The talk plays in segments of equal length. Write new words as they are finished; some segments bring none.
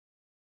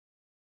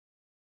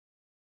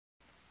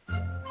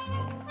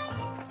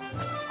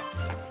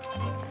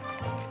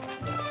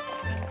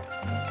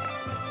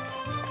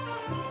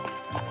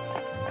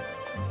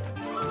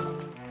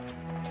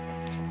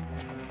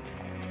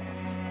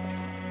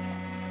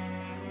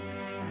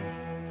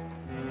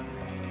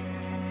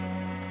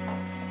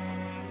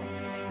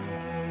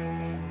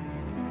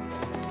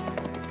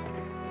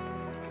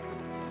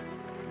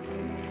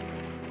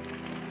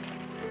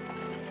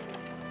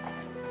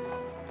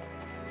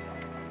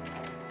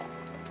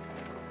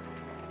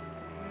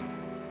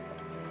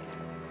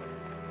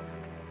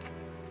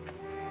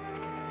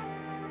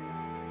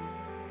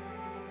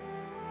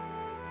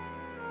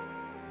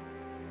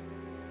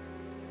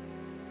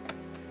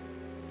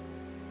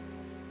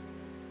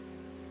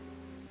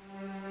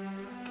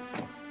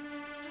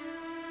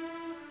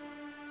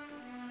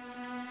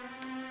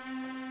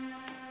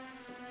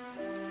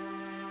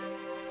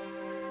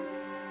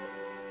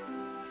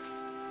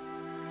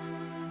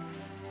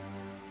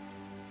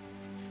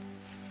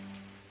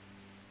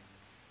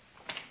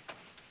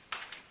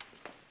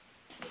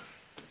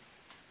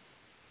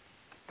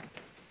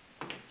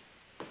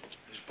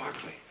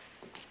Barkley.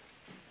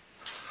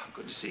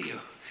 Good to see you.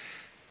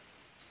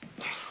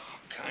 Oh,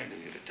 kind of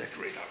you to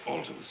decorate our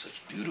altar with such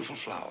beautiful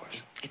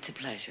flowers. It's a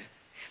pleasure.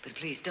 But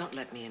please don't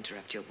let me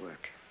interrupt your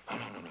work. Oh,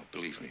 no.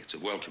 Believe me, it's a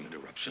welcome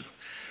interruption.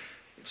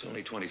 It's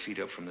only 20 feet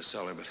up from the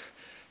cellar, but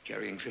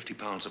carrying 50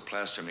 pounds of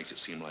plaster makes it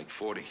seem like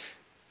 40.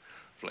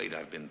 Of late,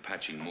 I've been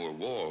patching more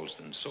walls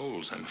than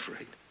souls, I'm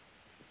afraid.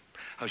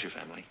 How's your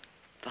family?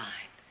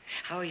 Fine.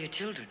 How are your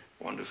children?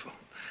 Wonderful.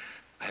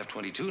 I have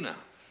 22 now.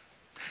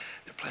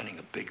 They're planning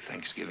a big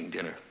Thanksgiving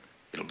dinner.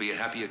 It'll be a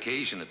happy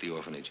occasion at the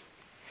orphanage.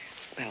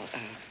 Well,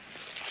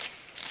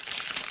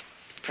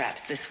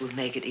 perhaps this will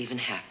make it even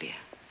happier.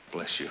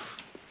 Bless you.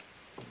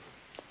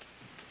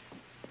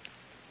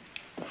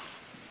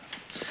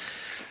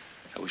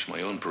 I wish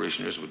my own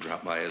parishioners would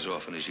drop by as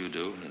often as you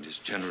do, and as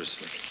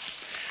generously.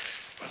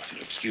 Well, if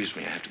you'll excuse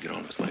me, I have to get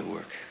on with my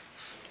work.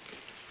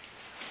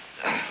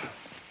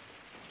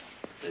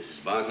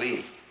 Mrs.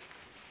 Barkley?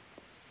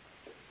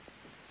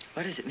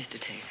 What is it, Mr.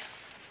 Tate?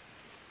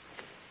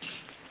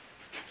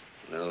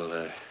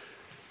 Well,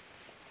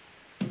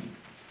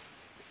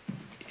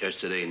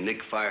 yesterday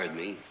Nick fired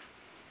me.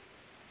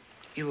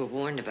 You were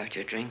warned about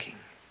your drinking.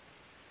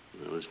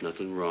 Well, there's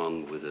nothing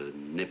wrong with a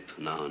nip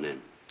now and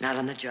then. Not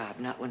on the job,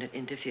 not when it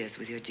interferes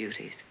with your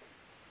duties.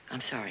 I'm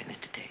sorry,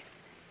 Mr. Tate.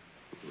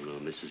 Well,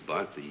 Mrs.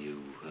 Barkley,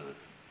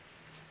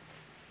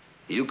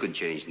 you could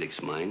change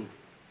Nick's mind.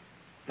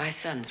 My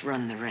sons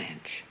run the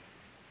ranch.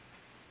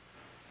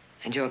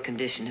 And your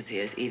condition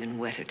appears even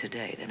wetter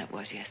today than it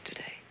was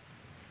yesterday.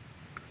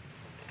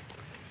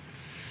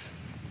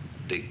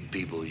 Big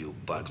people, you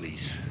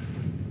Barkleys.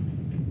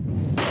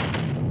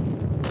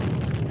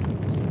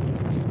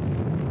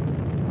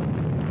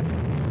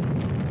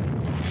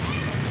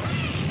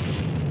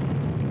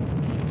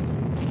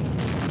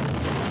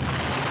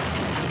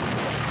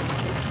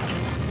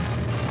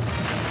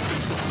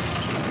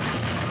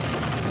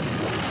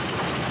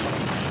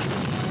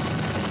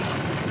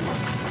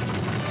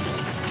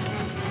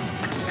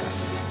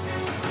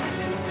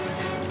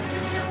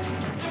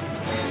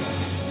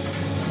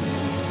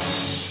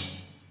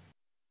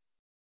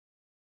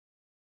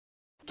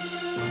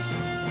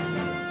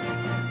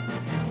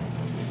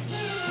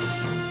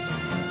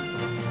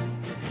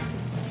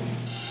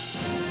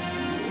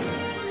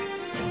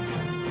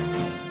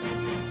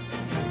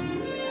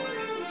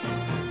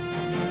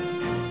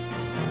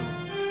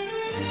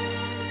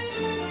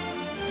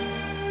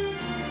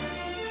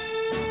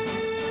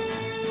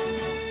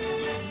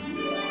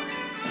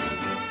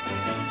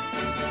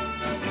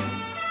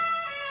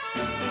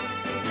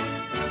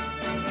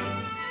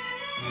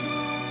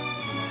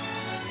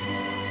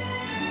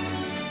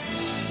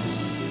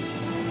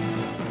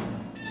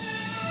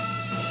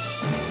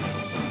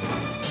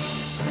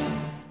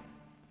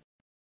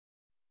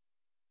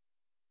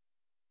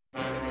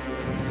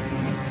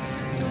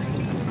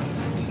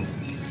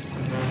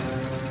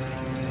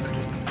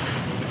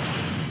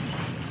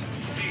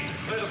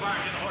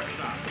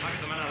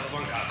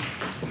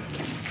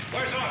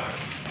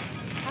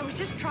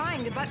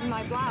 To button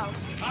my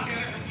blouse. I'll get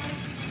it.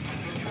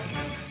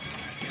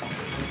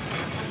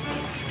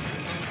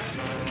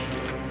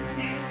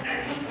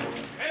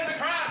 Head of the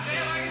crowd, Jay.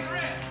 I get the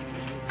rest.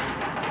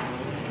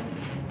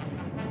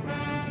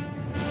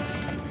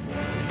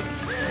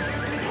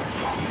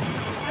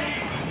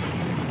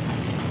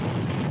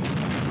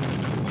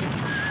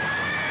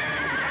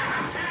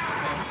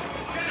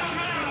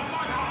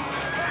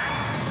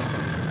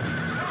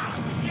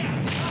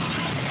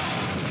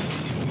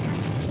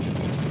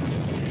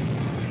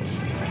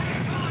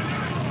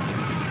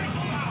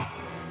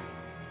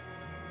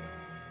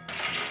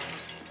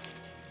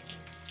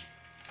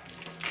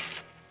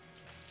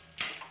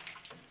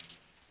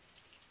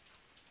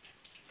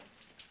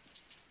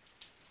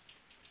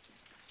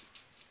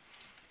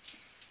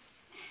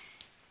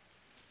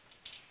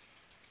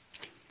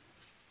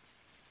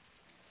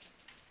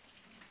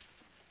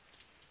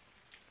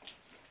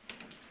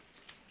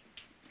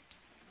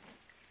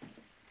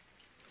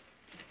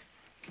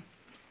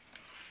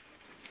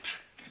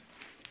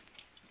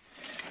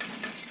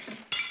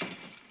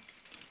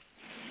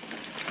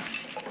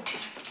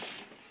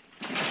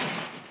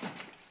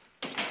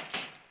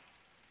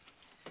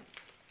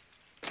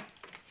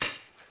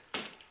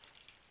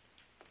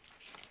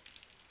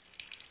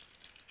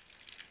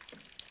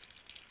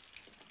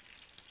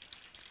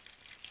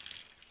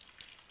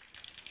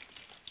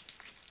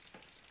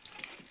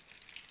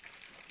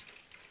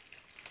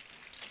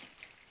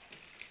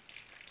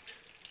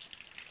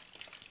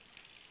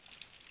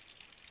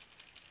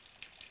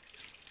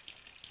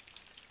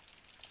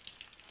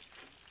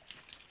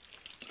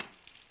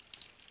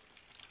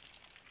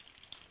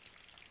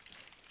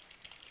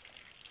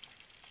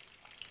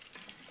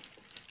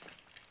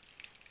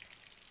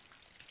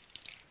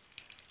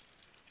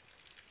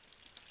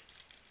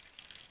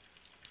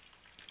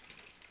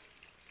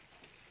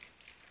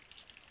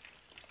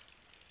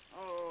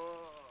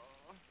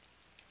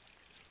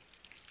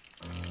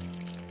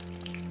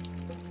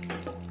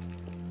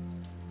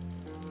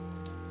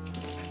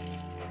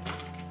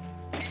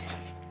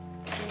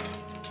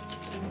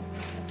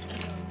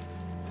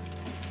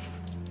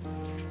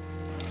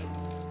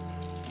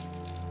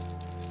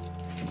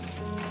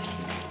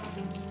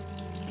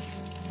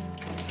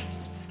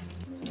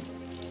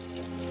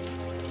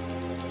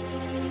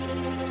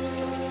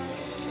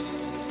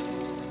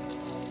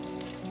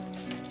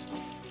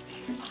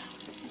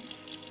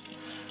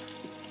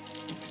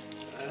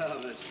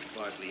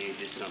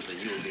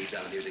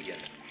 down here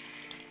together.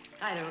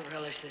 I don't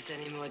relish this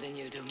any more than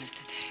you do, Mr.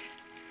 Tate.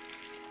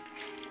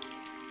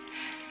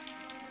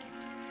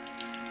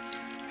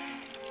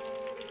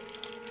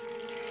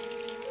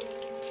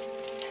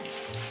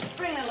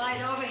 Bring the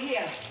light over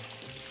here.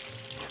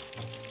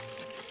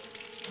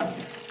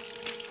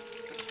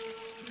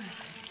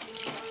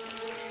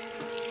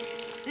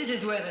 This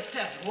is where the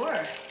steps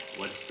were.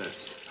 What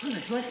steps? Well,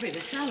 this must be the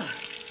cellar.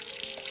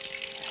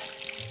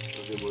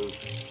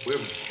 We're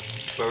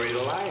buried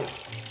alive.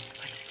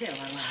 But still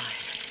alive.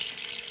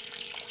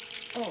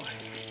 Oh.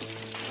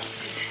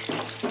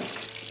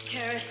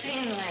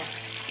 Kerosene lamp.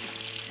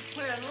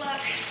 We're in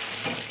luck.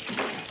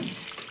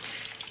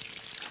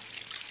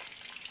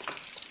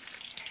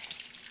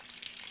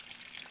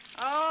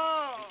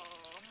 Oh.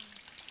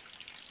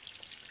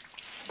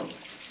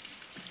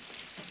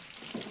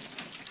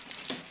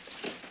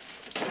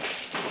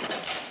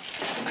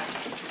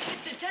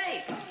 Mr.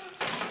 Tate.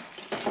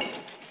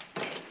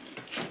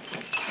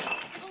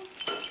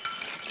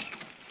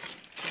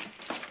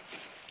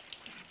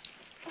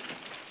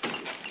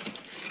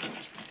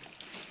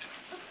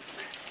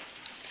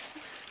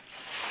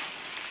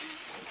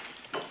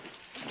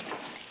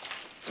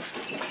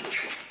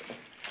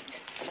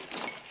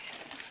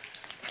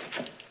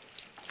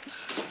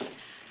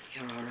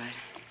 You're all right.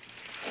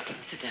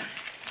 Sit down.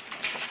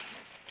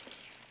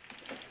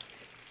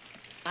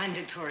 I'm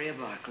Victoria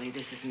Barkley.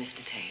 This is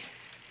Mr. Tate.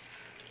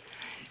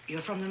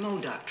 You're from the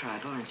Modoc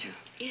tribe, aren't you?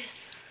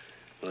 Yes.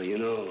 Well, you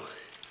know,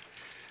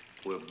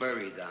 we're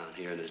buried down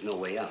here and there's no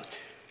way out.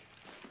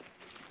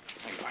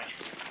 Hang on.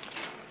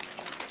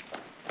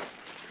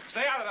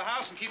 Stay out of the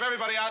house and keep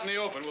everybody out in the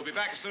open. We'll be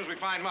back as soon as we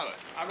find Mother.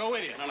 I'll go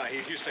with you. No,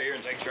 Heath, you stay here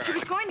and take charge. She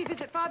was going to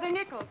visit Father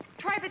Nichols.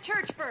 Try the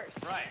church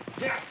first. Right.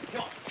 Yeah,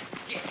 come on.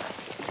 Yeah.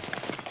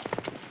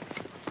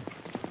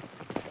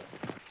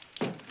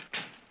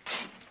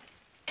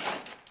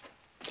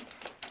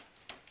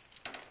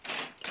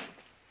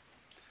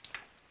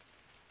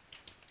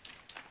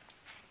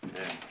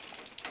 Yeah.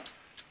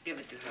 Give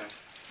it to her.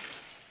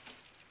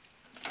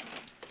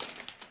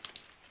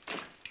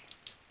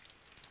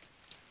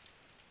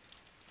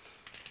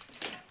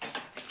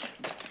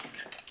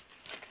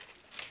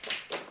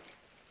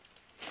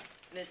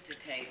 Mr.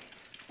 Tate,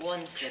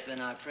 one sip in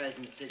our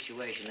present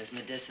situation is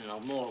medicinal.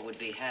 More would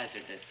be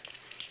hazardous.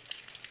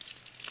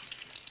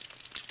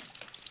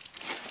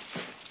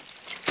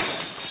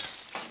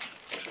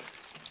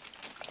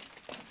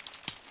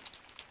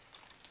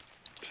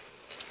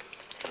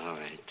 All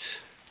right.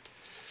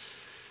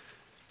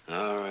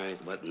 All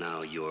right, what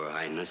now, Your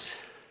Highness?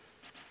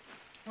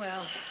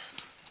 Well,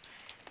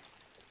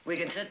 we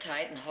can sit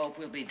tight and hope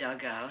we'll be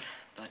dug out,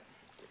 but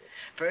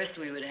first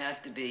we would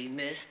have to be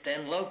missed,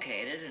 then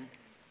located,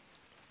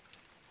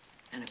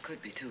 and it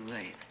could be too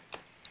late.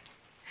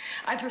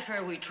 I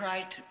prefer we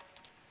try to...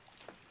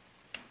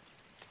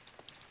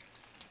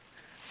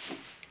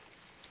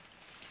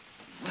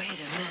 Wait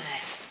a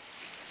minute.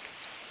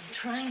 I'm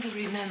trying to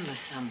remember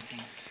something.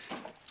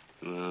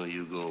 Well,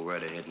 you go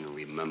right ahead and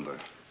remember.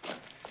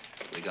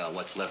 We got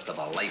what's left of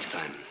a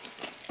lifetime.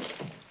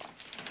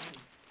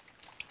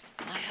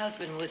 My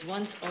husband was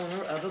once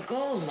owner of a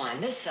gold mine.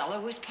 This cellar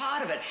was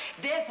part of it.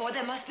 Therefore,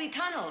 there must be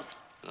tunnels.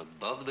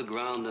 Above the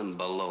ground and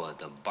below it,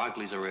 the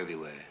Barclays are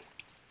everywhere.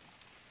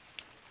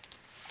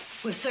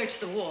 We'll search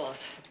the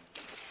walls.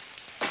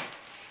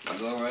 You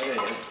go right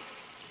ahead.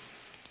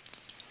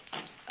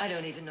 I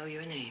don't even know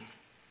your name.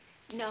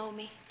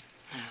 Naomi.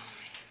 Naomi.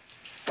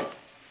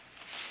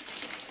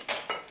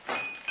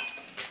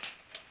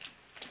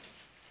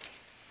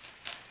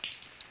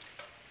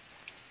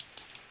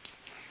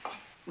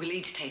 We'll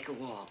each take a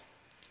wall.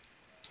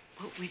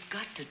 But we've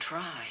got to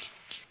try.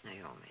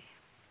 Naomi,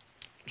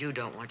 you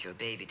don't want your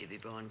baby to be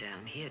born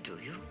down here, do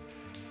you?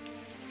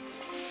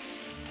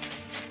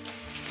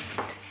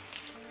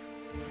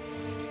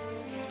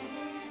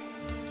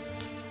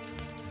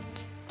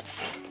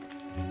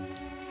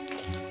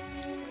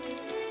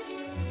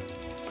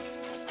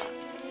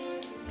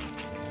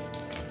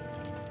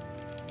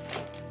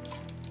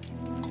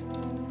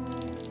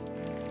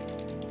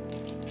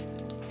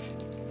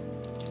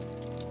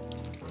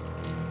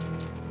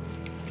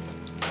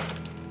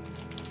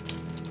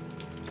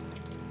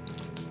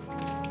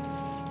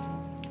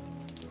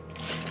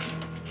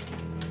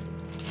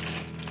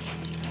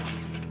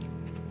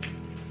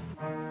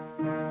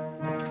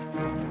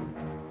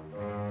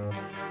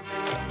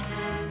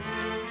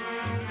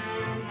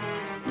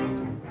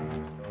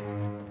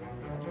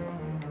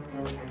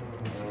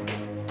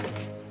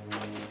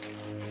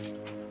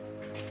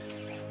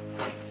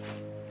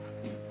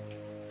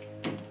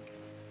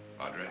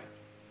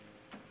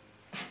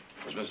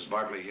 Mrs.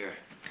 Barkley here.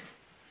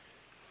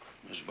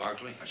 Miss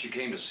Barkley? She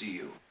came to see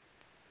you.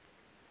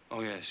 Oh,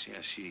 yes.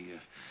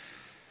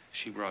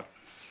 She brought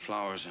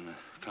flowers and a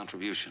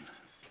contribution.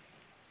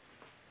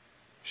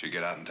 She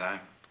get out in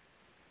time?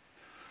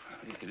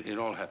 It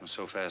all happened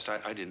so fast,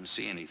 I didn't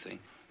see anything.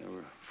 There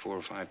were 4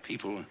 or 5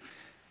 people.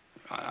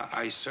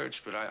 I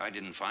searched, but I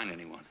didn't find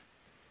anyone.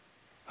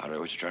 All right,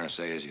 what you're trying to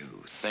say is you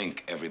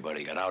think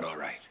everybody got out all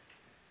right.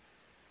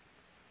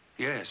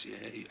 Yes, yeah,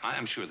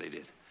 I'm sure they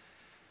did.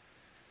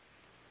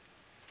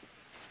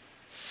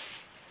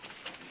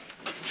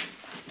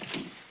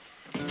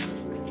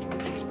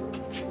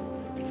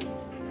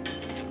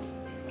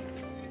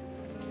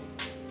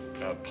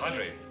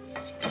 Padre,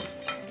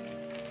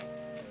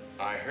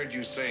 I heard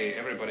you say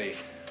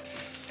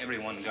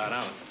everyone got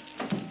out.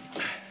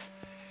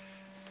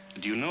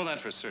 Do you know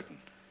that for certain?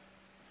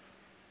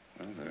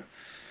 Well,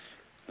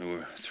 there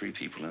were 3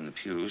 people in the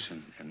pews,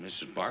 and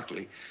Mrs.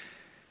 Barkley.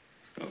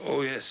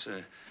 Oh, yes,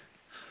 a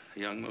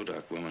young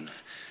Modoc woman,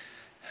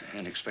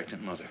 an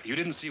expectant mother. You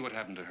didn't see what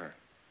happened to her?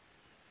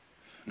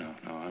 No,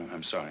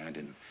 I'm sorry, I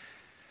didn't.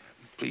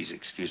 Please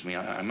excuse me,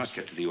 I must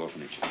get to the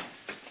orphanage.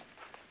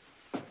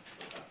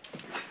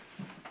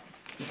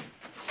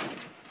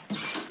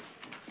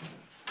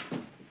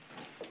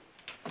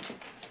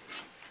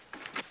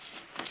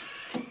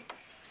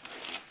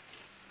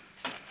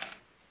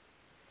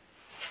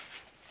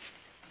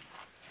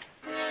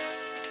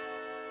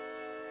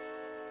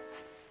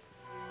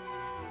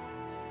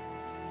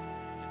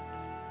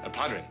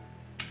 Padre.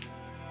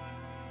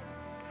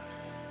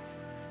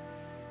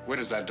 Where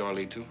does that door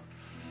lead to?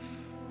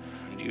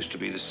 It used to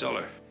be the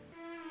cellar.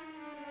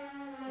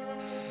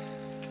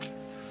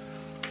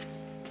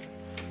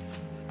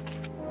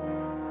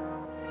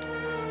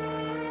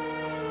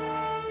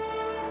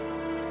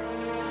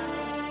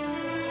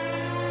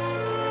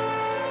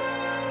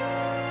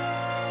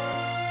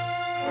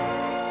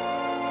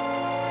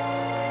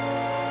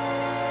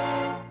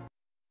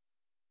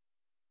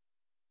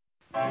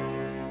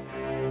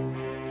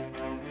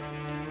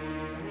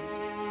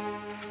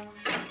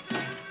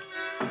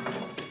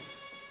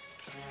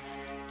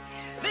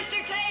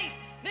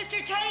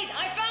 Mr. Tate,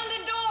 I found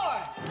a door!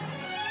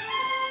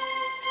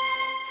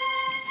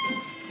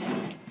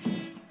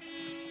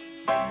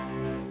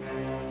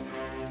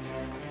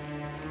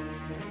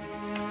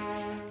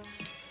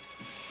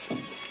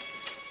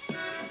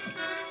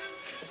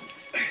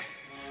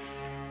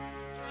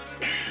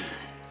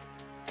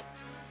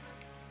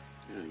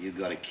 You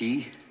got a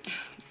key?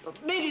 Well,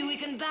 maybe we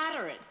can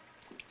batter it.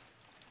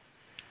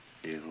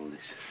 Here, hold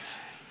this.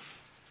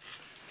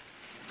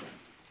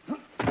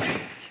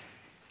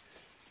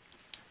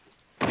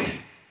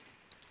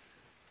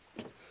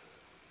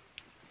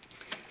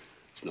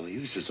 It's no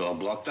use. It's all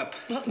blocked up.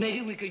 Well,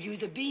 maybe we could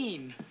use a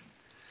beam.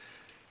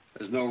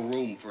 There's no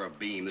room for a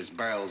beam. There's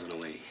barrels in the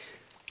way.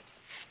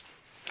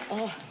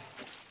 Oh.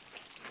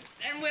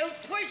 Then we'll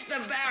push the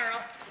barrel.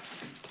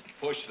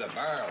 Push the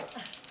barrel?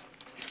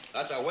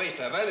 That's a waste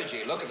of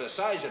energy. Look at the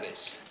size of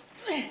this.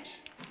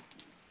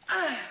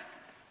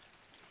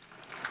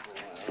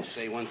 I'll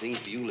say one thing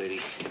for you, lady.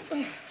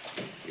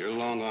 You're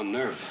long on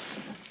nerve.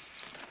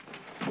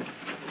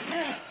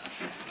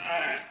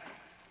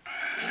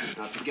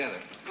 Now together.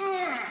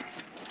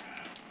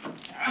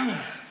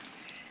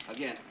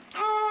 Again.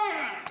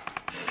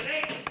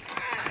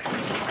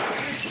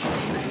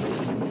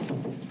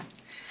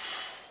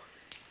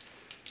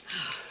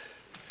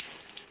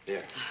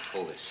 Here,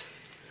 hold this.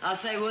 I'll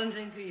say one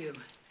thing for you.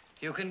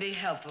 You can be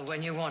helpful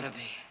when you want to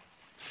be.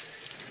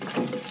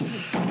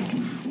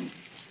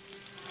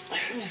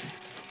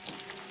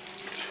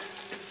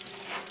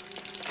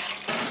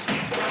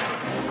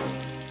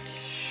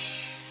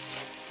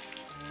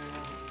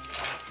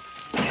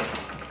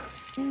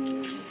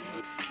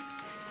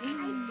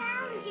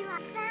 I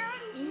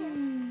found you.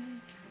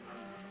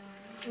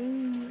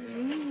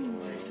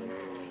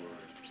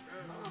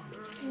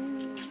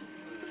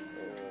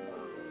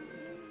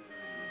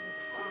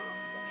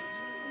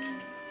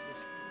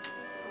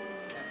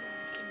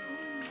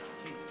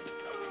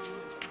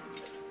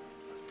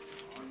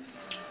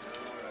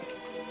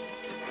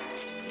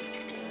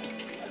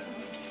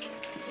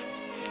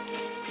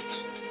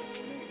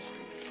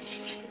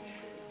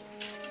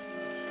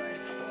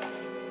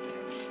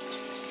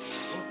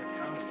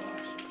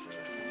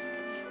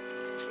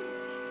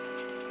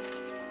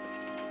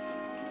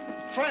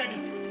 Fred!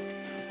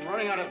 We're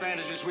running out of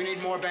bandages. We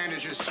need more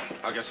bandages.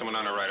 I'll get someone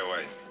on it right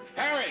away.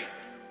 Harry!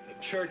 The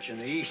church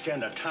and the east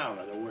end of town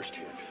are the worst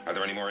hit. Are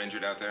there any more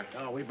injured out there?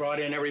 No, we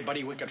brought in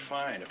everybody we could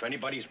find. If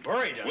anybody's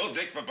buried... We'll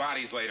dig for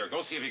bodies later.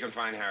 Go see if you can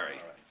find Harry.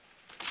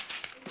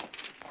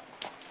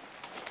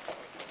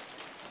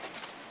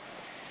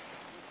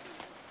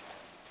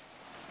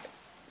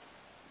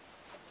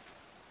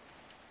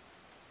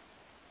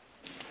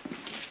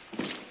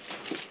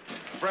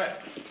 Fred.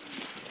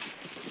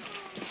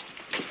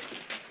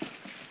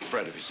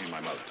 Fred, have you seen my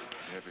mother?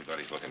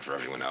 Everybody's looking for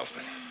everyone else,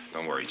 but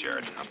don't worry,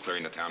 Jared. I'm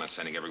clearing the town and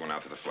sending everyone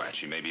out to the flat.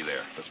 She may be there.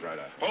 That's right.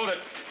 Hold it!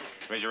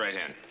 Raise your right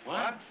hand.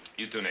 What?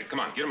 You two, Nick. Come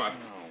on, get him up.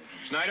 No.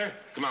 Snyder,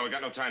 come on, we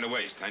got no time to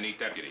waste. I need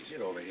deputies.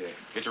 Get over here.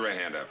 Get your right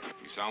hand up.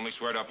 You solemnly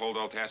swear to uphold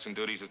all tasks and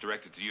duties as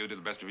directed to you to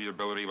the best of your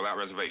ability without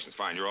reservations.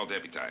 Fine, you're all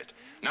deputized.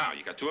 Now,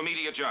 you got 2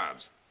 immediate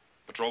jobs.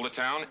 Patrol the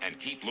town and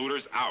keep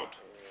looters out.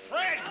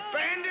 Fred,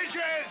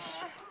 bandages!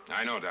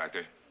 I know,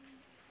 Doctor.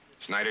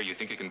 Snyder, you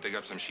think you can dig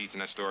up some sheets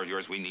in that store of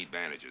yours? We need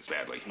bandages,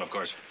 badly. Of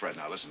course. Fred,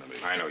 now listen to me.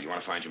 I know. You want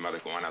to find your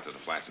mother? Go on out to the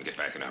flats and get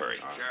back in a hurry.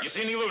 You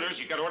see any looters,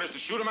 you got orders to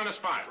shoot them on the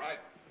spot. Right.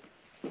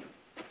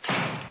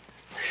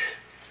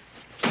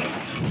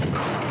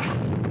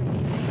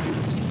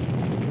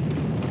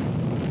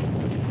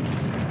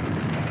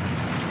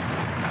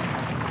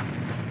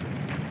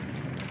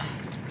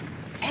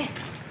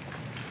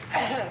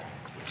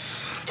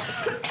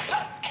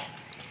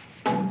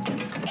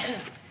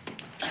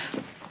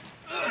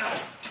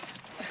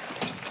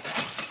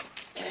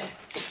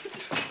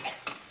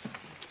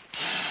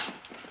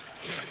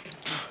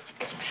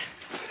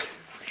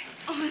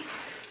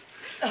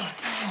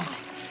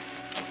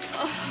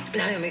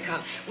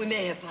 come. We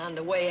may have found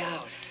the way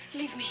out.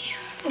 Leave me here.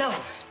 No.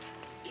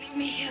 Leave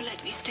me here.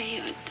 Let me stay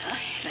here and die.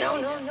 No.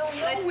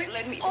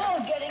 Let me all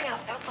getting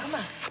out. Now,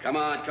 come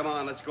on. Come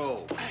on, let's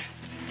go.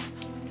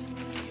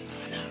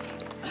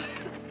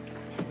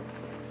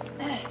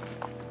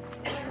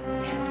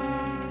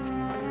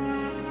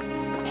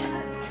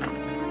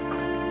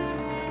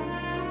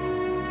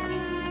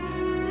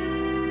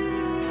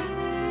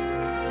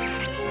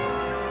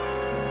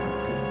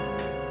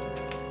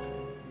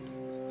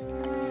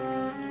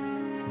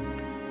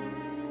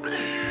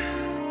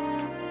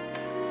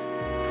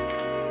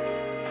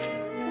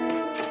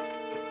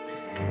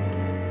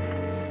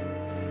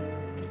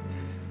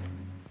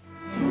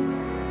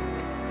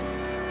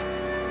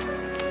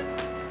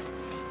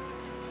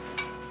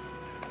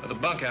 The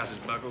bunkhouse is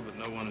buckled, but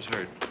no one is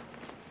hurt.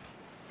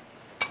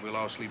 We'll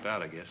all sleep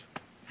out, I guess.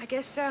 I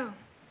guess so.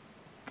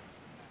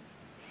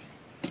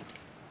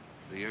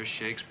 The earth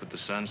shakes, but the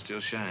sun still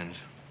shines.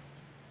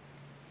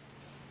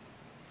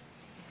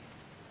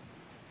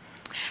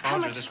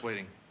 Audra, this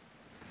waiting.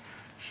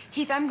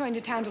 Heath, I'm going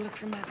to town to look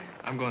for Mother.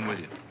 I'm going with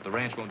you. The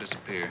ranch won't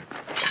disappear.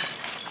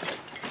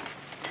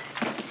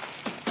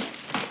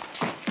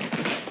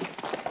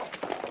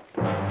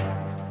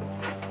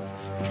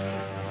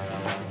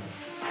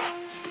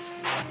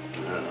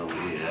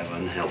 We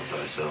haven't helped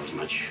ourselves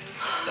much.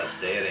 It's a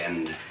dead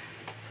end.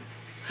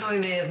 We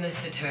may have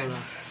missed a turtle.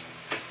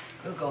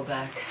 We'll go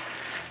back.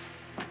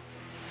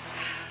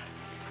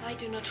 I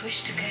do not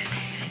wish to go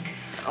back.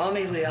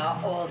 Omi, we are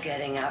all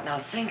getting out. Now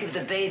think of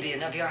the baby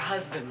and of your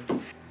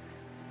husband.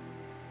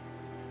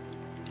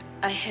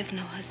 I have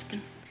no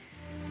husband.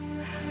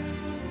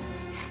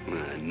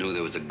 I knew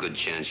there was a good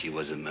chance she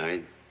wasn't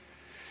married.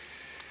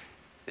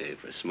 Hey,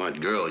 for a smart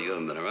girl, you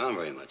haven't been around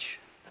very much.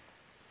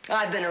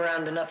 I've been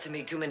around enough to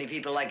meet too many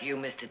people like you,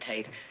 Mr.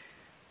 Tate.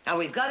 Now,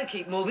 we've got to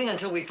keep moving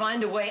until we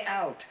find a way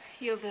out.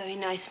 You're very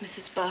nice,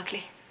 Mrs.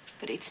 Barkley,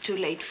 but it's too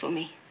late for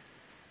me.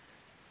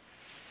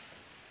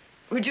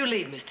 Would you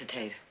leave, Mr.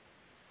 Tate?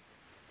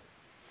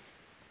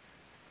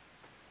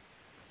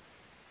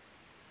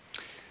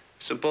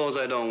 Suppose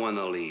I don't want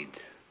to lead.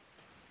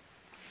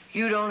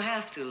 You don't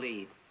have to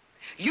lead.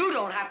 You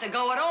don't have to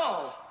go at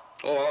all.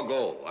 Oh, I'll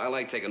go. I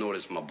like taking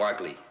orders from a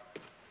Barkley.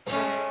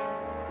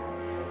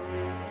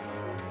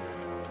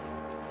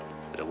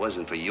 If it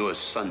wasn't for your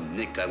son,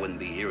 Nick, I wouldn't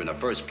be here in the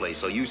first place.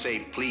 So you say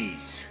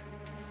please.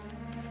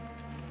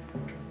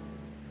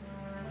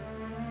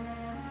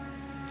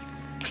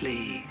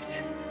 Please.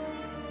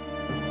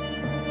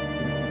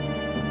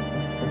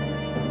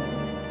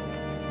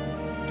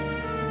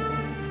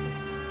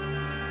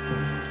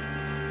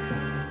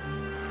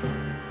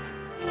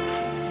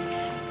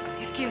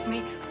 Excuse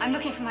me. I'm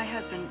looking for my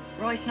husband,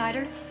 Roy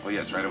Snyder. Oh,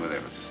 yes, right over there,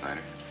 Mrs.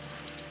 Snyder.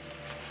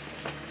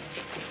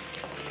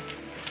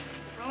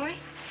 Roy?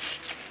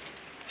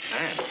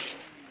 Ann,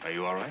 are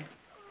you all right?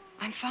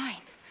 I'm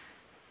fine.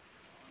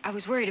 I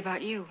was worried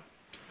about you.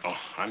 Oh,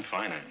 I'm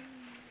fine, Ann.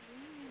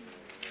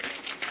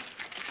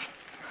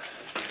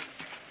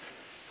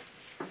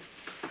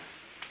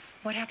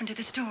 What happened to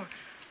the store?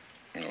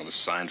 You know, the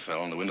sign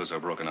fell and the windows are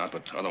broken out,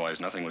 but otherwise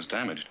nothing was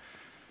damaged.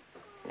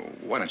 Well,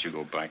 why don't you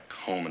go back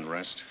home and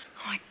rest?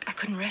 Oh, I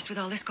couldn't rest with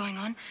all this going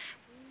on.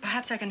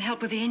 Perhaps I can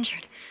help with the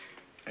injured.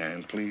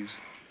 And please?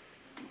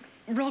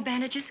 Roll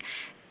bandages,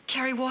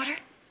 carry water,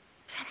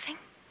 something,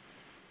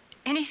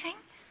 anything.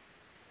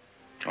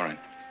 All right.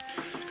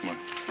 Come on.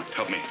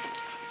 Help me.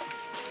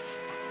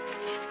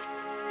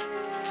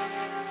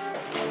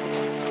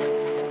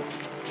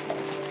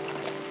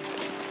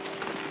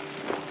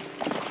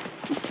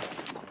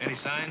 Any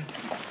sign?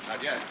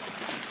 Not yet.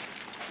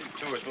 You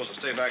two were supposed to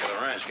stay back at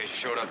the ranch in case you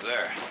showed up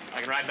there.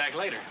 I can ride back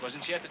later.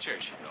 Wasn't she at the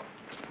church? No.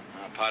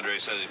 Padre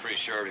says he's pretty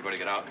sure everybody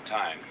get out in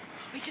time.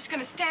 We just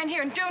gonna stand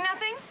here and do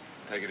nothing?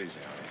 Take it easy,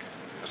 Harry.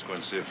 Let's go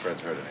and see if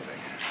Fred's heard anything.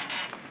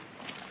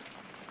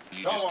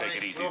 You just take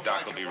it easy.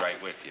 Doc will be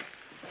right with you.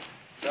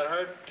 Is that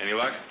heard? Any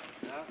luck?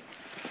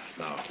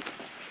 No.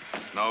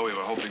 No, we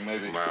were hoping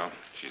maybe... Well,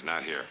 she's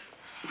not here.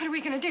 What are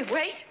we gonna do?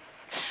 Wait?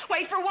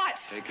 Wait for what?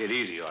 Take it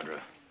easy, Audra.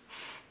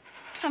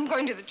 I'm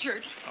going to the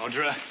church.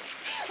 Audra.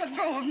 Let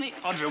go of me.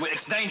 Audra,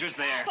 it's dangerous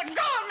there. Let go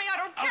of me. I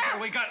don't care. Audra,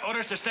 we got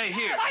orders to stay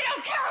here. I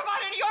don't care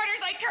about any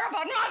orders. I care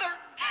about Mother.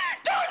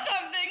 Do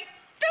something.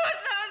 Do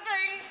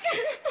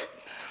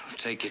something.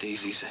 Take it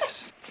easy,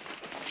 sis.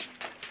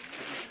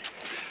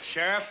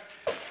 Sheriff,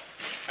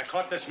 I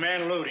caught this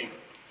man looting.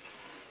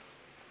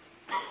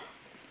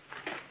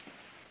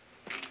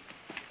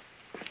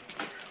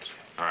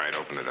 All right,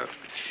 open it up.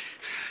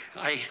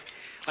 I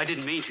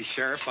didn't mean to,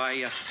 Sheriff.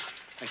 I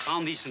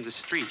found these in the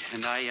street,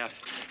 and yeah,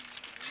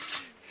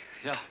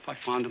 I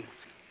found them.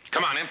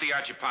 Come on, empty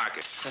out your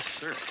pockets. Yes,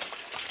 sir.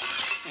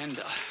 And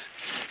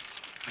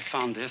I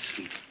found this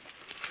and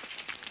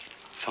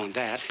found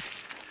that.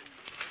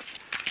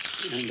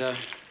 And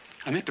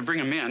I meant to bring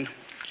them in,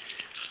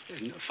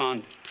 and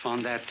found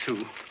that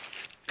too.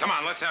 Come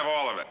on, let's have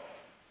all of it.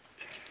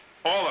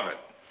 All of it.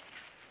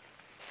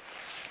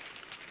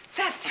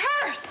 That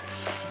purse.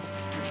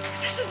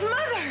 Tessa's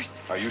mother's.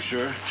 Are you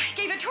sure? I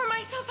gave it to her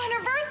myself on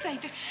her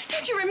birthday.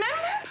 Don't you remember?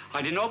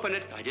 I didn't open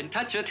it. I didn't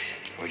touch it.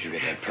 Where'd you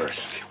get that purse?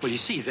 Well, you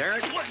see, there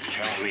it was.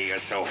 Tell me, or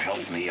so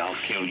help me, I'll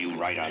kill you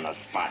right on the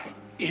spot.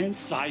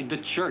 Inside the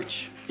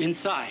church.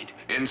 Inside.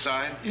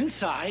 Inside?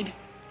 Inside.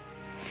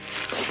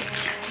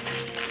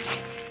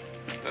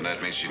 Then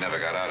that means she never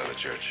got out of the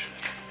church.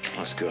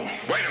 Let's go.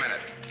 Wait a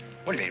minute.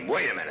 What do you mean,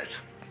 wait a minute?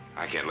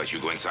 I can't let you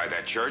go inside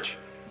that church.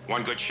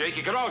 One good shake,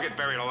 you could all get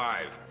buried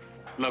alive.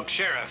 Look,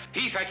 Sheriff.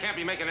 Heath, I can't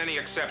be making any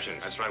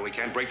exceptions. That's right, we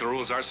can't break the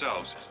rules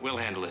ourselves. We'll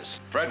handle this.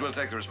 Fred will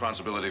take the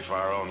responsibility for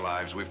our own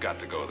lives. We've got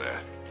to go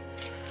there.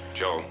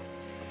 Joe,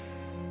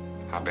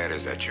 how bad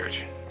is that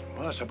church?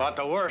 Well, it's about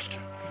the worst.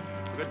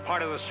 A good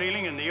part of the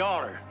ceiling and the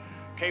altar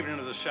caved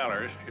into the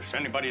cellar. If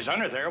anybody's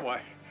under there,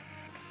 why?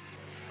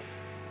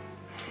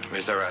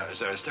 Is there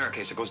a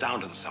staircase that goes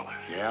down to the cellar?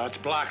 Yeah, it's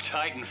blocked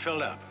tight and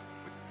filled up.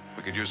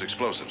 We could use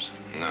explosives.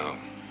 No.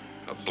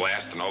 A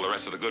blast and all the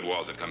rest of the good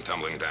walls that come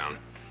tumbling down.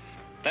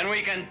 Then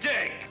we can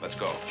dig. Let's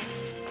go.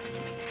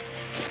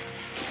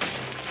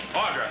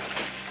 Audra!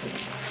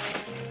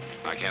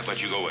 I can't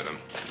let you go with him.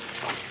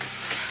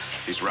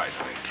 He's right,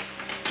 honey.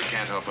 You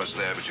can't help us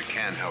there, but you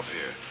can help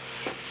here.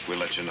 We'll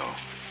let you know.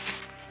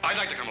 I'd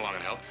like to come along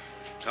and help.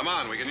 Come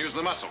on, we can use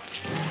the muscle.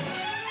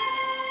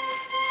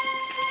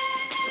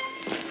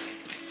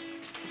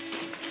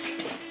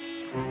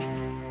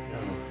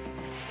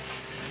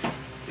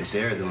 This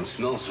air don't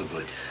smell so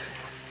good.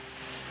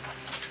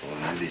 Or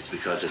maybe it's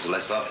because there's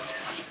less of it.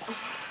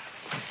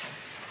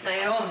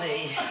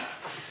 Naomi,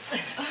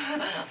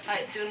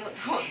 I do not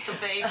want the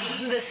baby.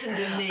 listen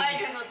to me. I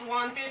do not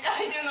want it.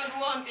 I do not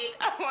want it.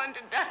 I want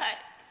to die.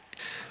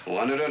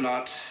 Want it or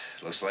not,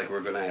 looks like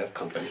we're gonna have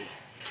company.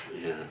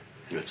 Yeah,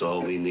 that's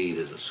all we need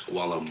is a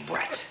squalum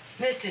brat.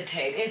 Mr.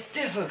 Tate, it's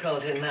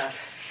difficult enough.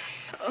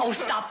 Oh,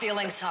 stop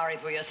feeling sorry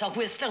for yourself.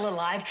 We're still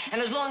alive,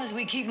 and as long as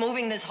we keep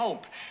moving, there's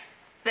hope.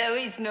 There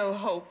is no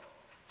hope.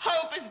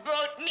 Hope has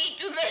brought me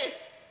to this.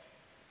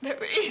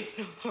 There is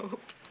no hope.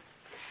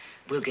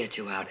 We'll get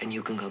you out, and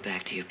you can go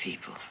back to your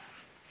people.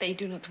 They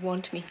do not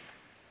want me.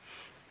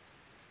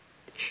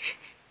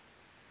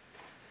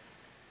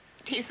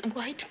 It is a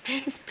white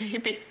man's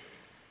baby.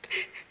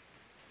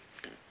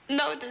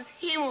 Now does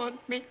he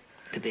want me?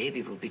 The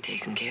baby will be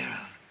taken care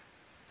of.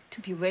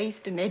 To be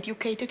raised and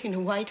educated in a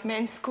white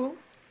man's school?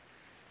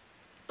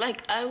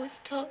 Like I was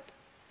taught?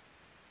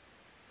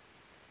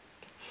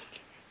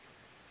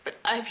 But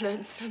I've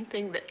learned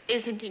something that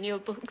isn't in your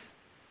books.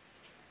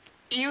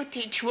 You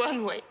teach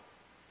one way,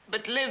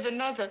 but live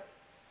another.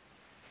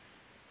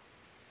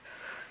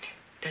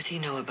 Does he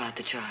know about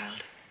the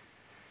child?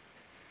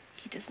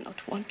 He does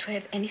not want to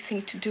have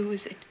anything to do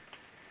with it.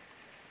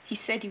 He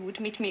said he would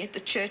meet me at the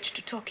church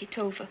to talk it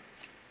over.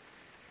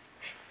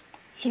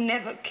 He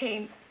never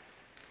came.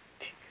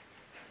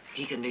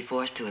 He can be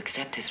forced to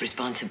accept his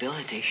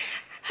responsibility.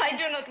 I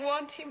do not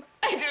want him.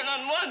 I do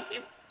not want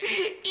him.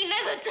 He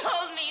never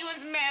told me he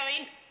was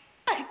married.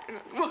 I do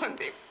not want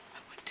him. I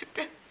want to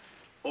die.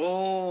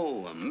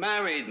 Oh, a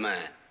married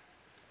man.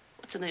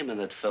 What's the name of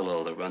that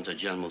fellow that runs a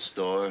general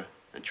store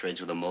and trades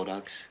with the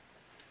Modocs?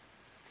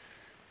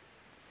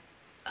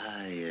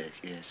 Ah,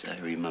 yes, I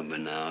remember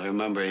now. I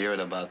remember hearing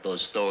about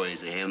those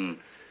stories of him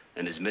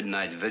and his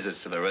midnight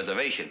visits to the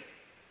reservation.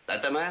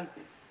 That the man?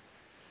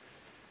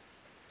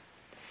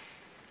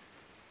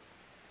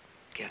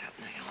 Get up,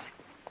 Naomi.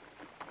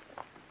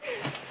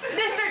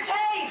 Mr.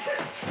 Tate!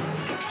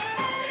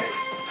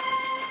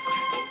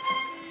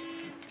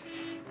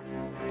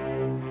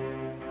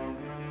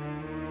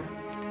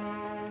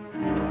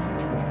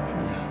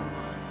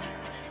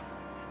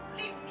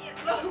 Leave me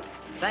alone.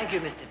 Thank you,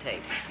 Mr.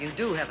 Tate. You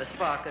do have a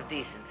spark of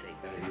decency.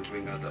 You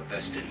bring out the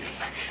best in you.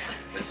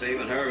 But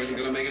saving her isn't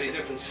going to make any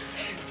difference.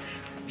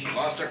 She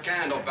lost her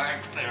candle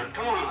back there.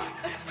 Come on.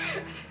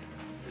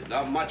 There's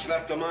not much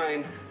left of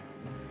mine.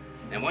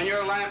 And when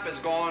your lamp is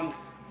gone,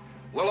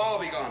 we'll all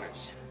be goners.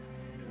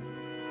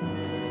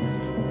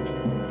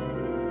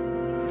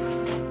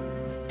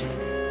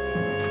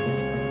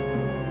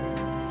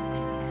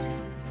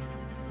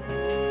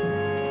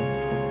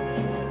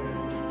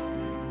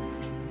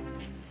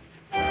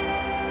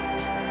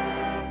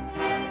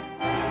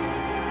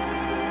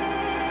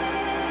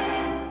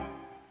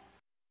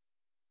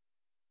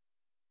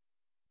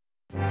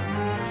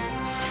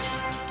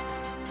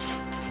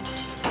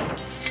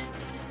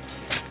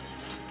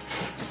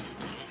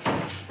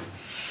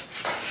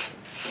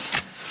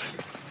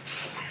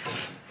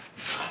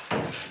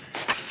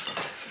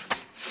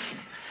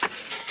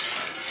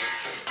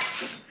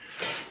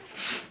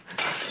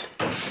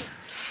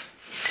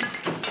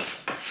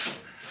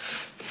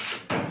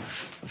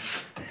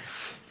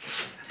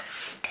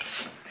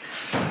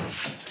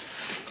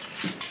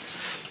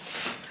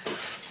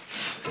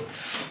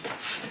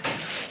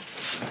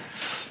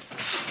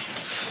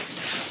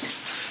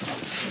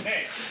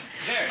 Hey,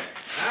 there.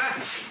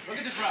 Huh? Look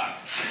at this rock.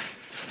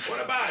 What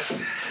about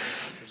it?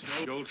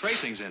 There's gold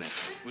tracings in it.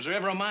 Was there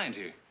ever a mine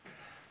here?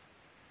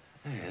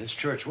 Yeah, this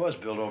church was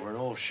built over an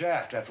old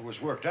shaft after it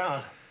was worked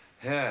out.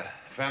 Yeah,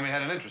 family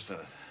had an interest in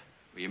it.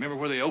 You remember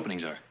where the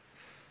openings are?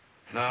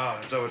 No,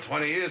 it's over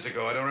 20 years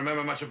ago. I don't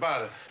remember much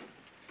about it.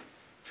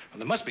 Well,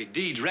 there must be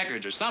deeds,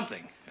 records, or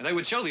something. And they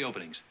would show the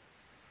openings.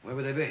 Where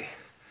would they be?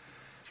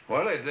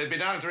 Well, they'd be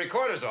down at the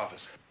recorder's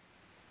office.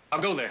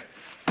 I'll go there.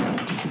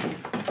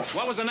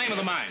 What was the name of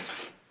the mine?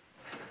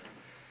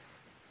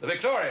 The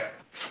Victoria.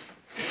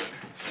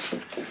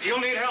 You'll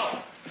need help.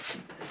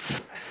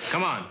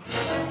 Come on.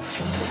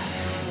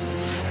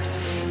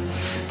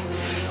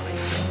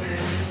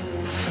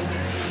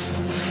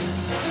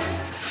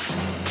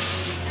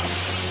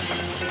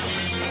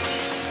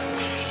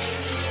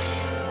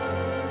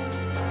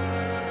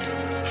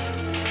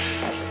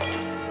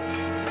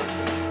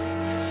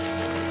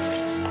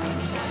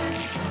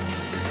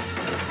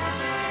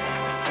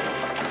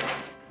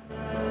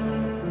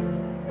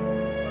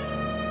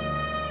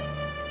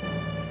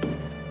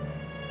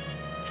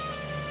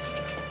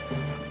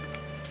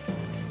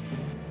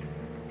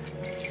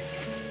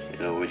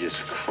 We're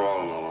just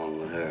crawling along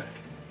with her.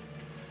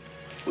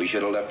 We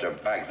should have left her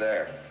back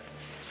there.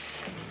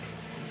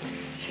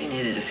 She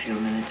needed a few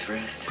minutes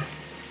rest.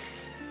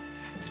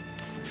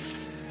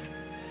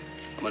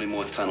 How many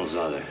more tunnels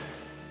are there?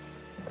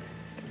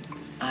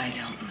 I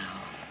don't know.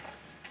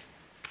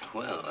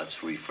 Well,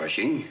 that's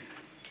refreshing.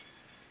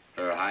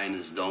 Her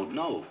Highness don't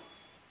know.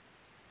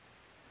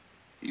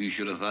 You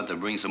should have thought to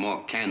bring some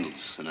more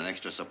candles and an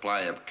extra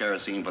supply of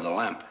kerosene for the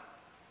lamp.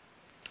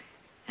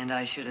 And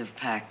I should have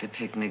packed a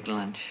picnic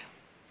lunch.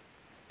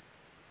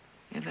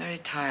 You're very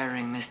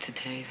tiring, Mr.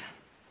 Tate.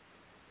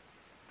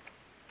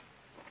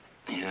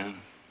 Yeah?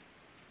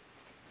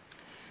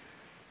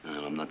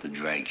 Well, I'm not the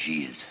drag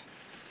she is.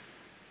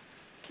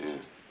 Yeah.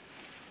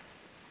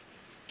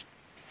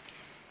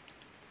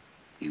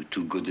 You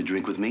too good to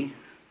drink with me?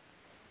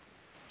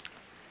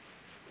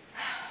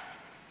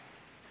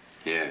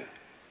 Yeah.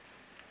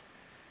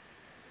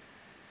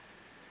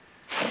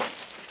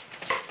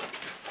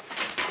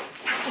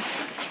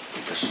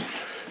 Listen,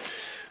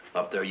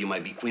 up there you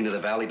might be queen of the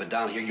valley, but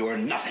down here you're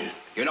nothing.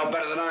 You're no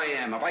better than I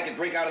am. If I could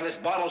drink out of this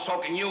bottle, so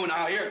can you.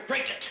 Now here,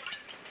 drink it.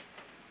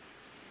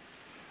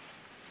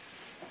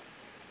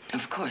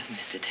 Of course,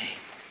 Mr. Tate.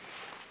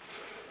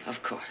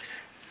 Of course.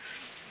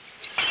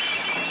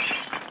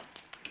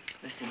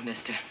 Listen,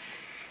 mister.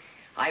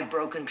 I've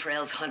broken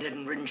trails, hunted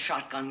and ridden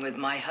shotgun with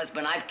my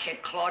husband. I've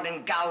kicked, clawed,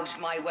 and gouged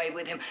my way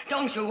with him.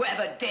 Don't you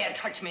ever dare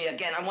touch me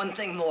again. And one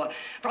thing more.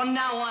 From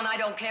now on, I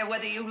don't care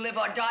whether you live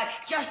or die.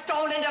 Just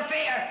don't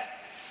interfere.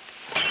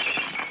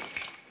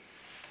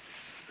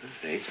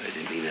 Thanks, I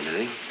didn't mean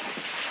anything.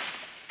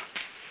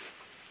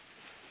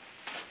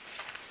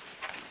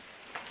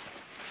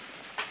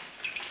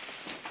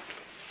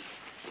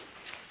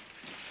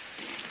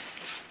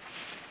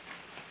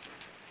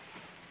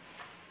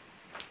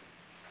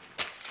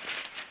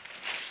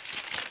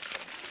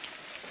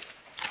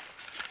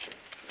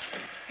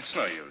 It's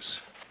no use.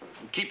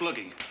 Keep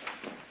looking.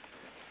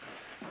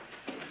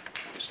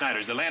 Snyder,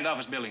 is the land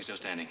office building still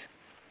standing?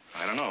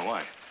 I don't know.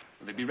 Why?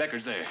 Will there be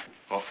records there?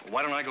 Well,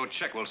 why don't I go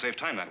check? We'll save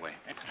time that way.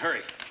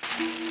 Hurry.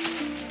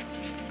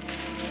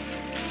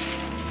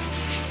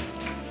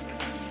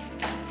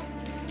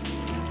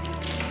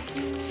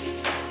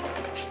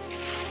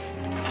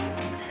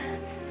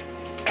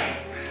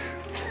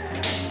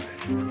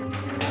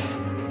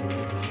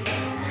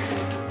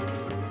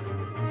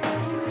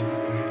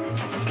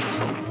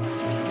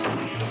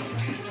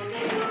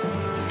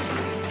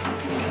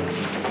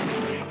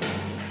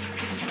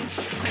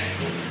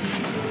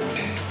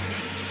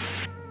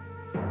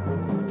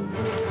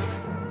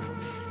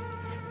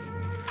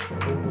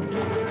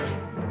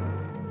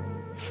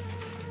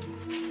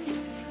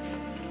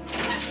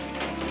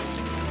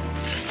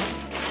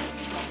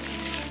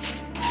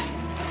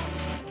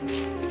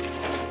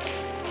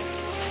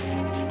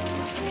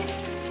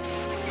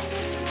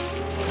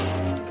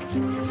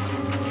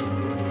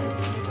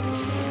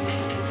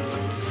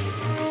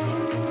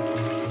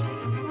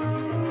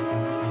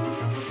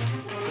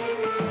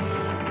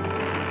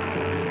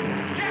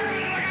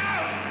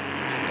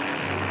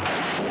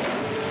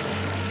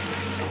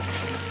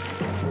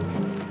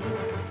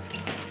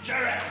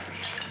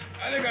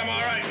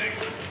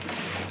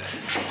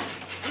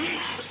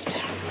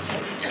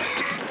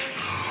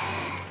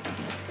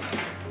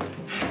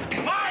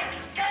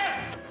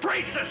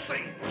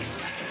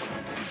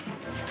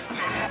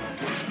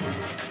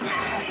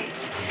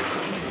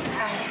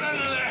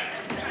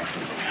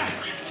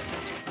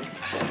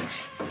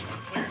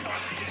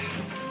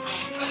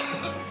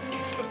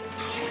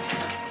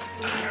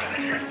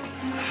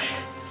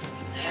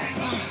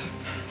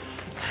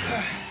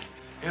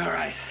 You all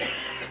right?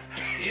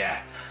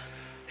 Yeah,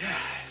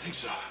 I think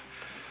so.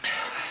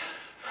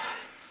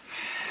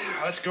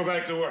 Let's go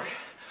back to work.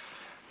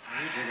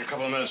 You take a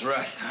couple of minutes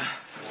rest, huh?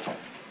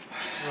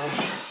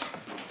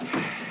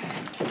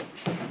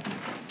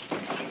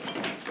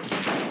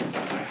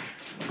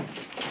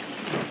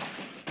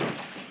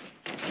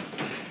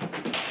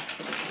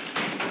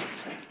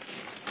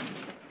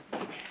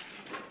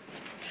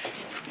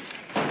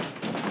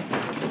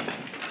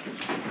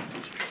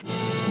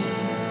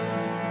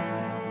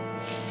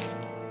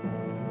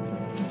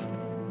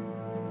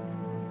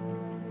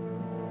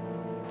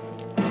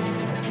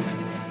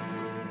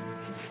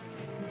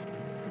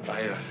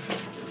 I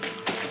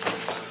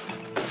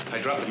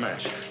dropped the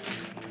match.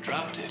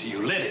 Dropped it?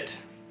 You lit it?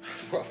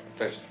 Well,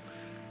 there's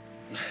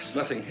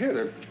nothing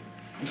here.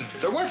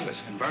 They're worthless.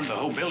 And burned the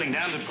whole building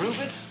down to prove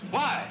it?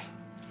 Why?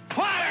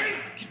 Why?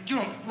 You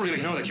don't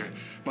really know that your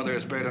mother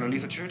is buried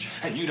underneath the church?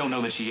 And you don't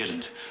know that she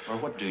isn't. Or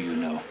what do you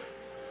know?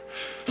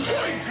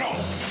 Let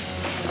go!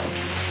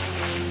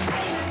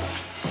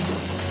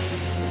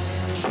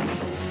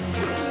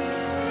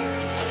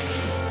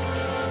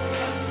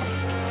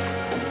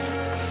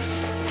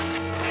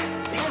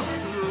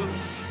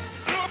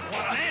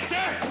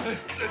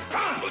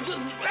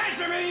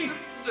 Answer me!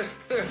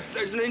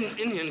 There's an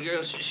Indian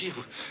girl. She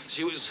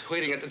was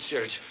waiting at the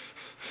church.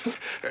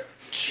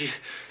 She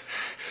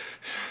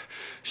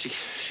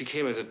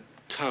came into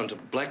town to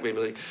blackmail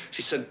me.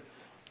 She said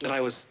that I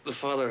was the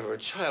father of her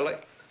child.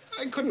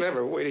 I couldn't have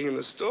her waiting in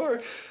the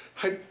store.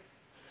 I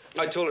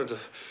told her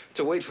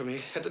to wait for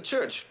me at the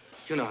church.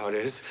 You know how it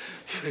is.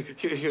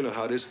 You know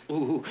how it is.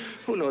 Who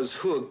knows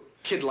who a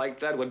kid like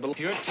that would believe?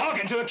 You're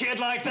talking to a kid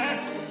like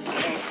that?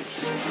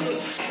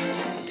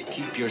 To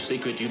keep your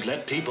secret, you'd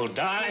let people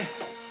die?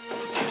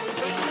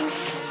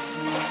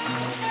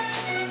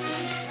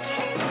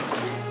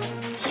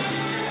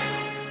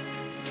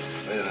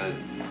 Wait a minute.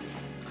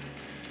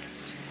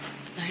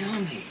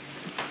 Naomi.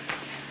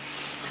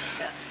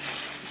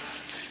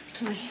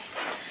 Please,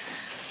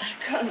 I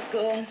can't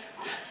go on.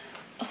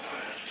 Oh,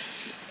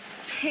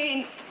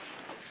 pain.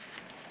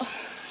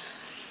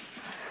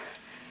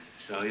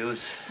 It's no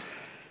use.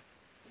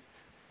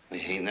 We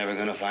ain't never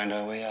gonna find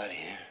our way out of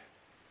here.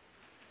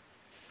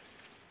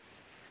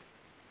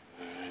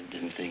 I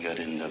didn't think I'd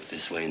end up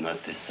this way,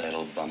 not this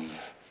saddle bum.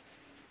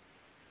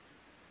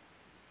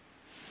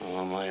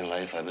 All my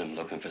life I've been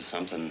looking for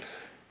something.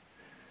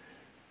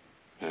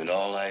 And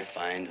all I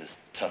find is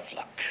tough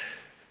luck.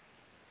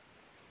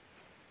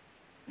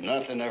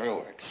 Nothing ever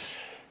works.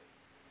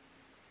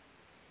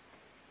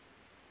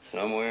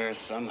 Somewhere,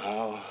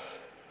 somehow,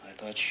 I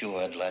thought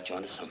sure I'd latch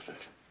onto something.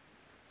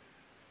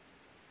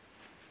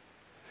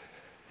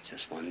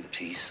 Just one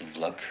piece of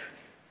luck,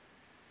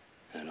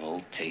 and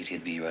old Tate,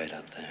 he'd be right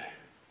up there.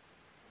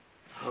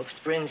 Hope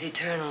springs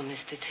eternal,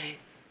 Mr. Tate.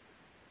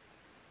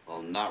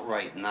 Well, not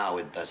right now,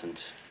 it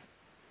doesn't.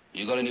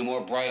 You got any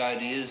more bright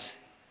ideas?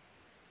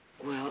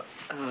 Well,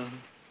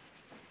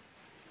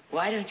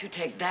 why don't you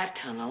take that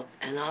tunnel,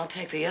 and I'll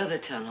take the other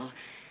tunnel,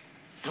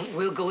 and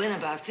we'll go in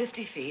about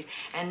 50 feet,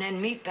 and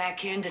then meet back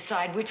here and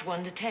decide which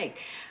one to take.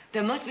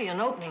 There must be an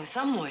opening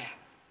somewhere.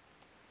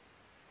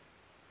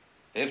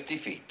 50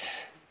 feet.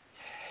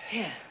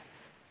 Here.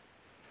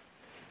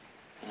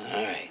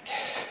 All right.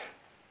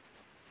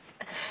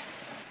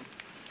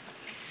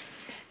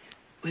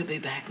 We'll be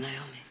back,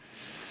 Naomi.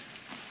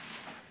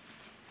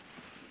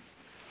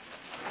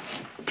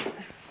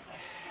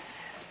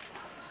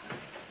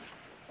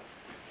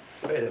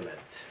 Wait a minute.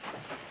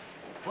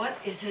 What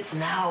is it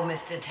now,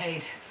 Mr.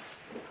 Tate?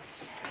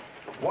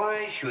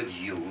 Why should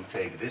you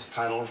take this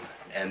tunnel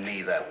and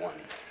me that one?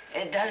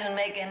 It doesn't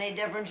make any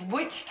difference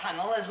which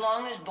tunnel as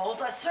long as both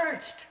are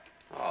searched.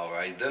 All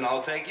right, then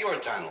I'll take your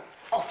tunnel.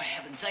 Oh, for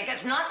heaven's sake,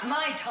 it's not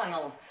my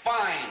tunnel.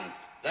 Fine,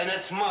 then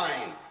it's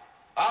mine.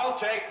 I'll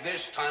take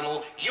this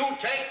tunnel, you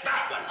take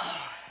that one.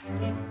 Oh.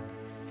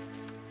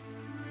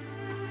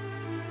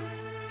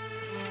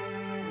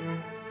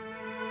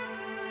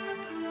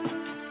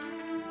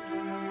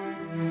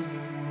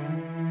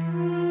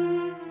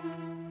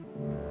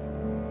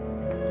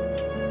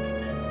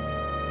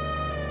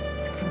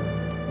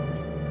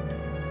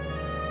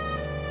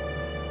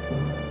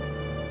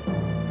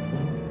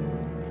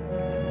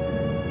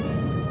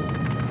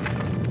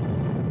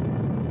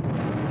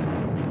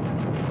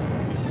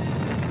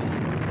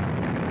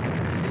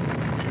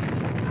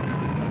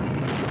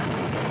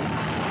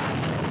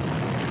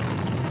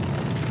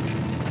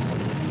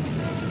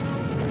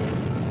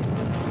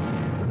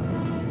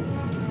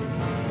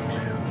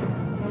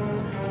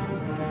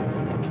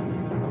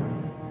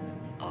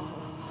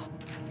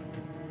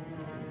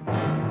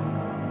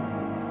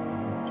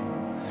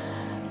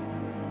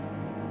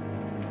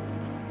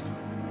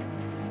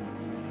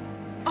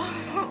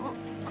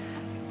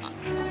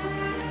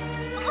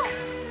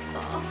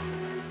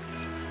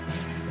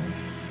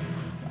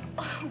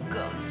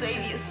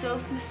 Save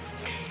yourself, Mrs.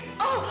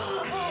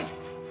 Oh, God.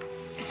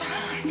 It's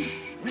mine.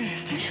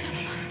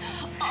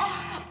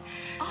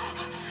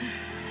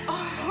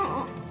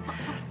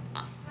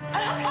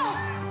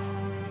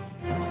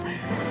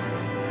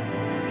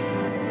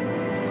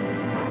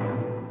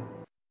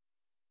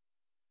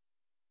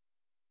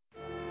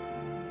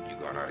 You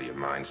gone out of your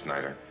mind,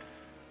 Snyder?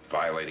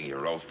 Violating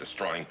your oath,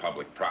 destroying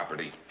public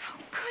property. How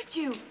could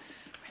you?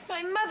 With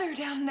my mother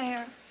down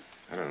there.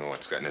 I don't know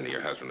what's gotten into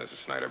your husband, Mrs.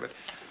 Snyder, but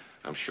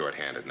I'm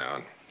short-handed now,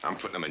 and I'm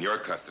putting him in your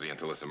custody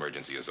until this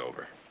emergency is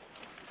over.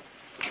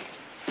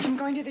 I'm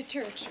going to the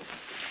church.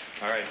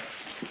 All right.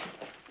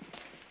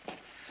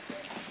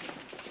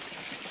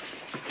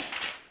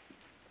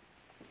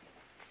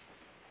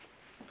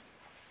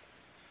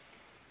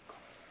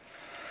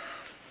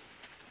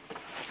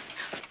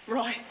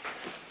 Roy,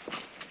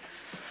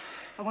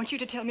 I want want you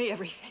to tell me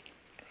everything.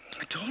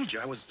 I told you,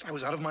 I was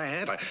out of my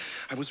head.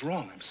 I was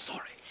wrong. I'm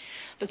sorry.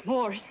 There's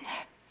more, isn't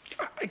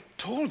there? I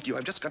told you,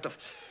 I've just got to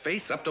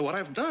face up to what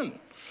I've done.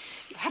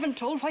 You haven't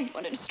told why you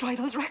want to destroy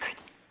those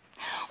records.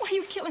 Why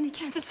you'd kill any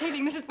chance of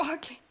saving Mrs.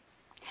 Barkley.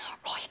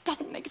 Roy, it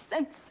doesn't make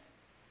sense.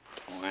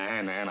 Oh,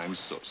 Anne, I'm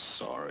so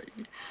sorry.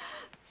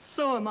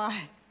 So am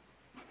I.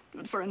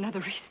 But for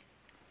another reason.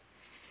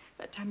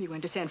 That time you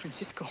went to San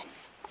Francisco,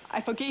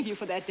 I forgave you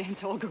for that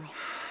dance hall girl.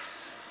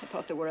 I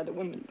thought there were other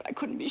women, but I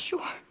couldn't be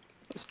sure.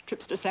 Those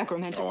trips to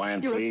Sacramento. Oh,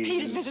 Anne, your please.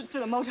 repeated visits to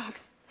the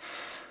Modocs.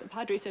 The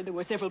padre said there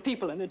were several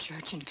people in the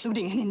church,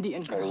 including an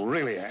Indian girl. Oh,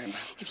 really, Anne?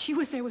 If she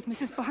was there with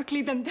Mrs.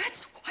 Barkley, then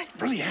that's why.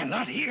 Really, Anne,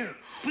 not here.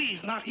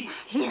 Please, not here.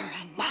 Here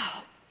and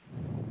now.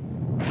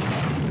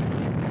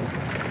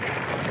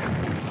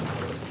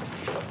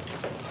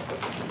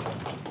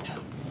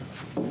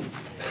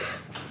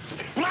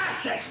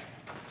 Blast it!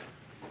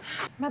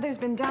 Mother's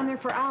been down there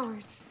for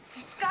hours.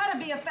 There's got to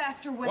be a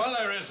faster way. Well,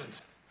 there isn't.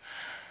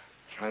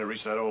 Trying to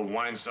reach that old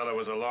wine cellar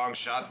was a long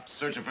shot.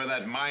 Searching for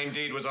that mine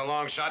deed was a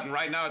long shot. And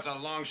right now, it's a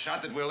long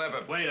shot that we'll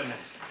ever... Wait a minute.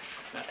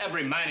 Now,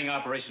 every mining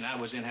operation I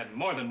was in had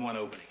more than one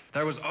opening.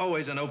 There was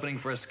always an opening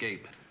for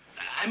escape.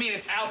 I mean,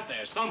 it's out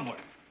there somewhere.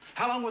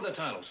 How long were the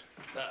tunnels?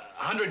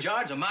 100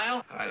 yards, a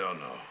mile? I don't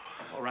know.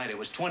 All right, it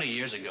was 20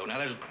 years ago.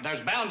 Now, there's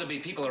bound to be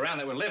people around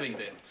that were living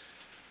then.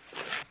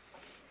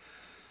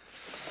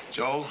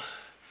 Joel,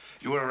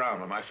 you were around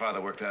when my father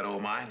worked that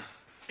old mine.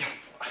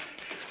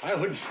 I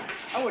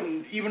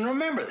wouldn't even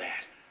remember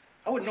that.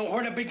 I wouldn't know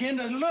where to begin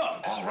to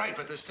look. All right,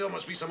 but there still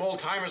must be some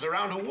old-timers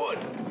around who would.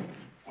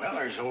 Well,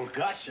 there's old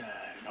Gus.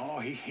 No,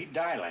 he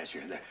died last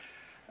year.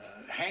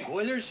 Hank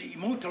Withers, he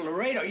moved to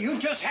Laredo. You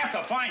just have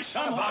to find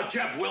someone. How about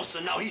Jeff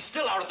Wilson now? He's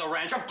still out at the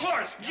ranch. Of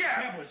course,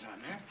 Jeff. Jeff was on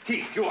there.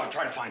 Heath, go on,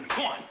 try to find him.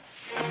 Go on.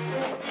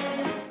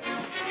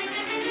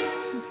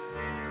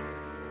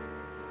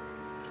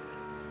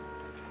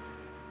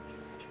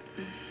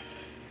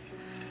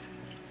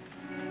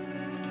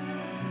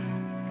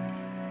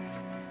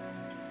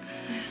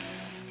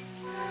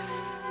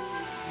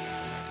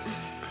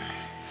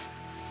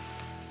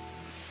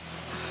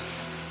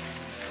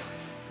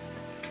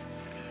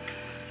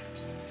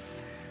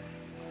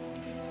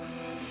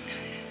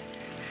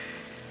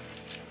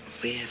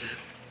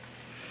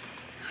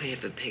 We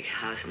have a big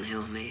house in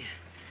Hillmead.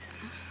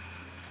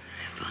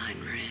 A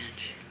fine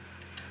ranch.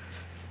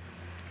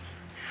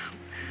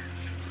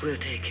 We'll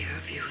take care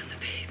of you and the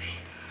baby.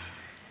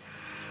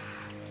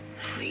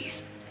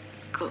 Please,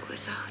 go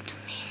without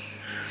me.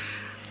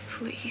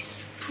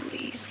 Please,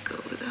 please go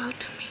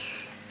without me.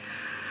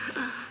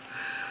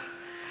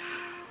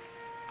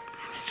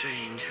 It's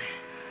strange.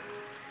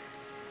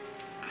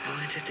 I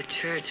went to the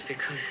church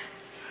because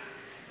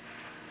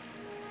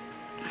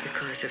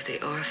of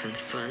the orphans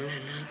fund,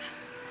 and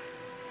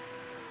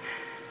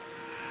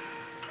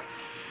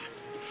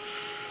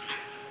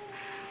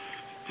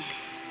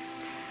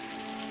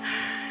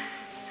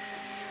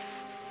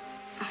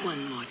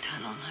one more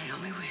tunnel,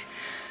 Naomi.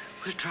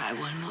 We'll try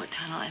one more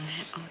tunnel, and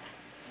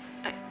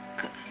then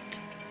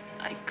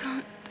I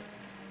can't.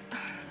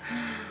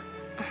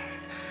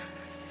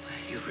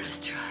 Well, you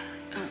rest,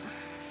 child.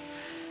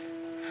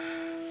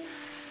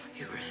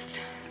 You rest.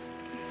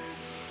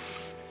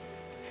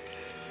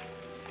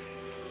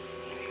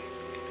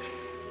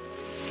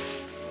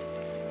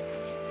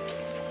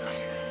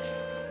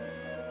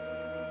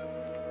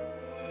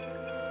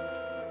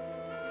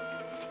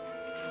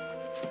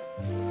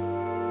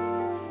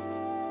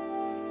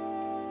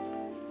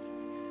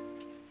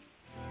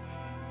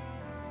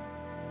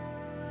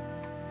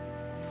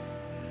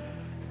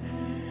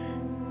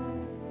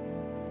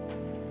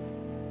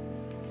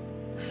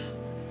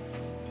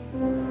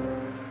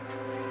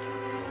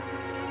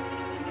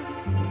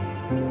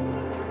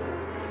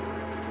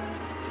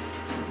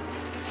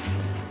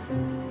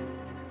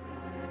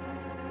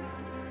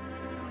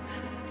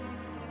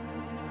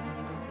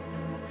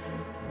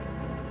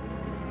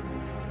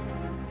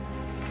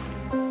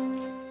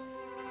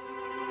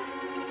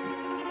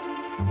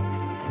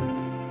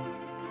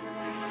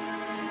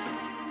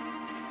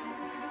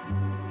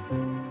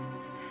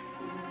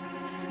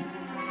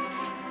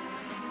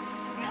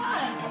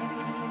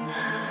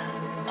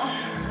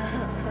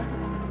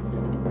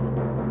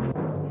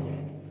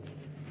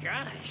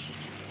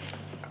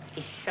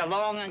 So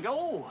long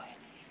ago.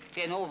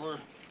 Been over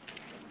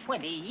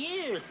 20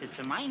 years since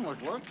the mine was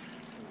worked.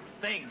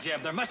 Think,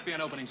 Jeb. There must be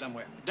an opening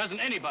somewhere. Doesn't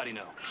anybody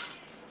know?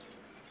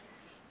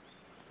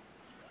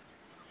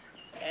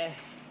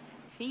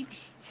 Seems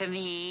to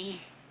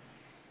me,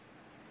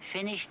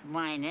 finished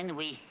mining,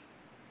 we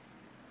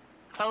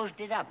closed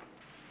it up.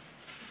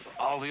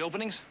 All the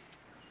openings?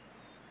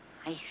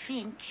 I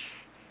think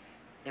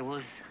there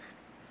was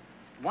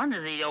one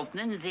of the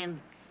openings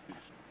in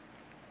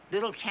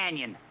Little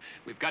Canyon.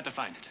 We've got to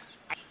find it.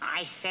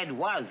 I said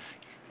was.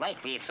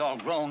 Likely it's all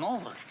grown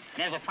over.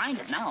 Never find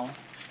it now.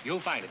 You'll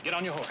find it. Get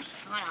on your horse.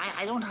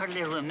 I don't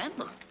hardly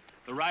remember.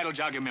 The ride will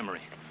jog your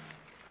memory.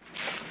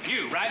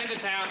 You, ride into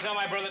town, tell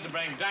my brother to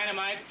bring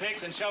dynamite,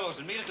 picks, and shovels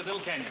and meet us at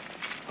Little Canyon.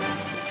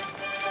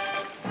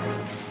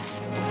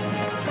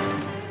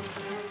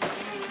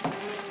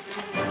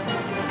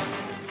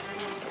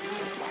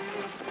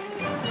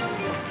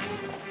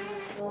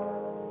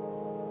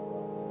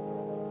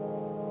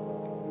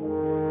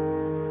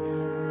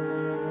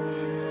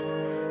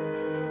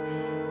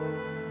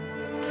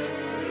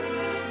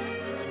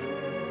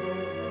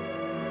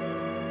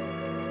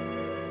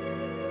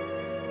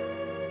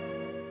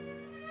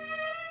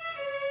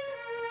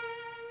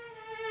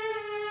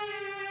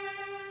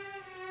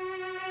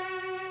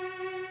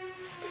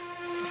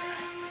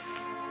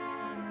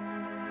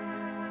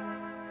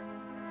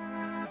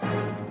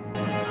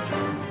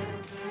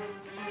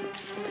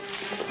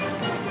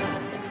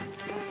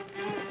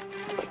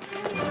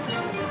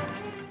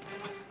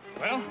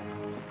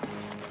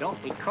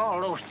 we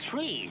call those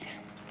trees?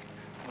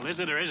 Well, is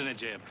it or isn't it,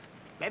 Jeb?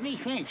 Let me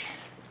think.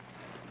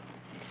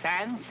 The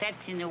sun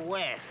sets in the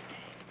west,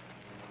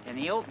 and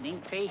the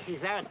opening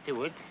faces out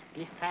to it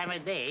this time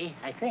of day,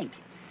 I think.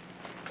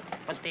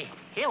 But the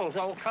hill's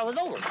all covered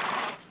over.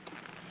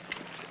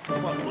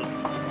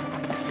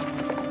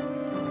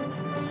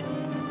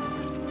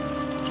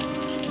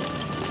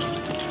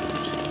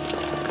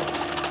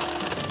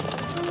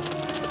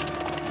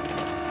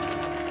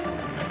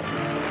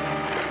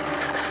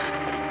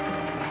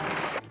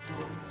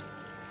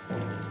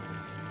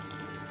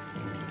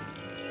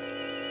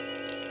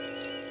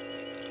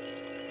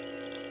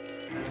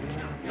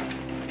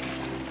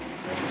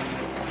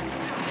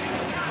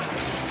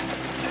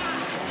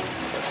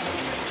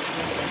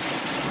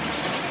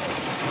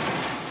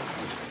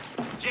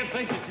 Jeb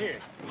thinks it's here.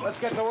 Let's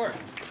get to work.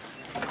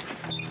 All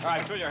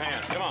right, fill your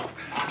hands. Come on.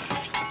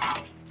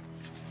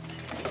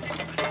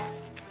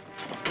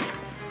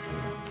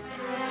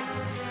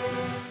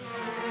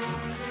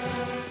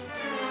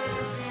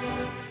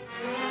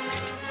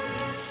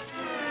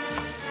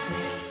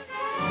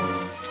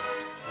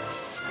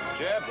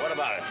 Jeb, what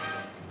about it?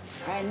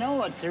 I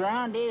know it's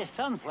around here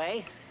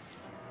someplace.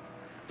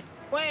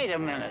 Wait a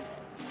minute.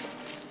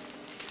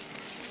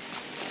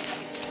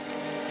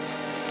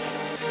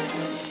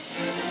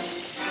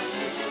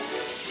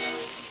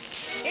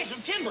 Here's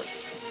some timber.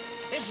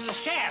 This is a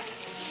shaft.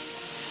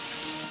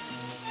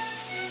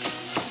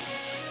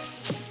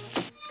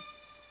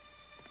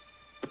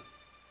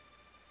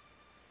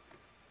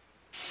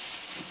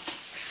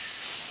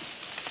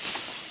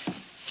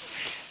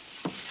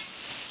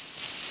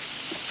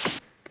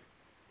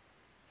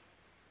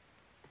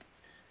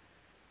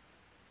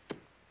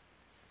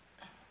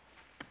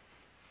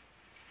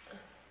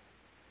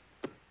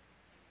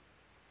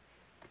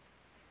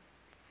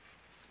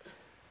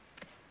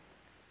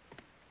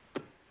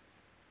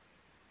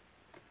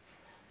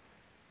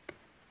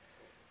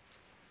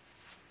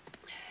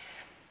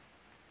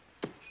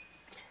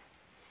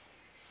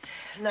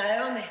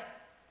 Naomi.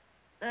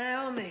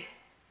 Naomi.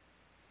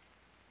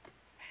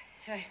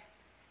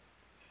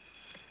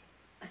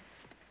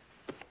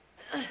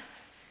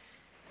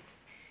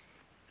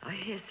 I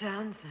hear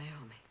sounds,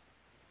 Naomi.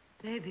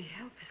 Maybe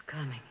help is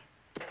coming.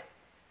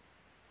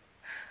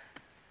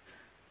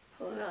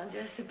 Hold on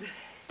just a bit.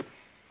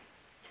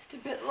 Just a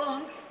bit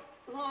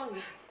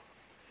longer.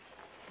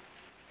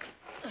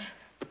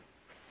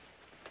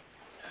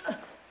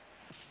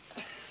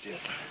 Jeb.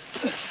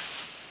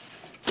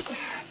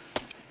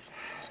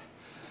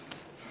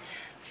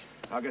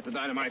 I'll get the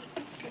dynamite.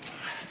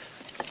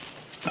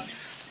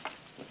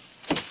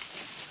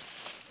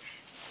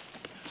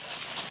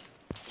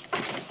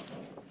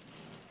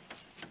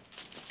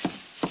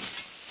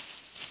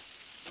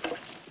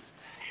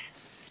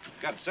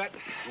 Got it set?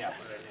 Yeah.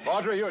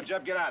 Audrey, you and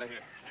Jeb get out of here.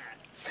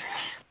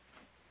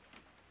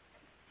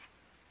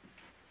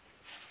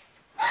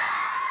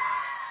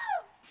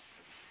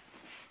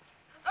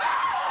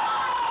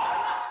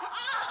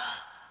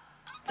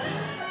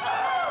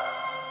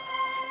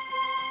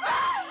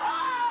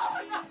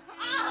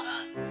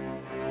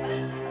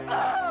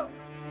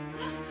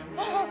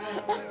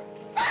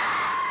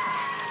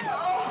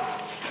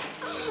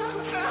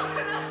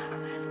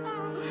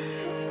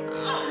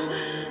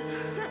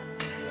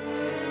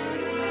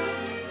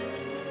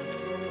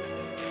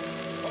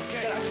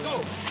 Okay, let's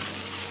go.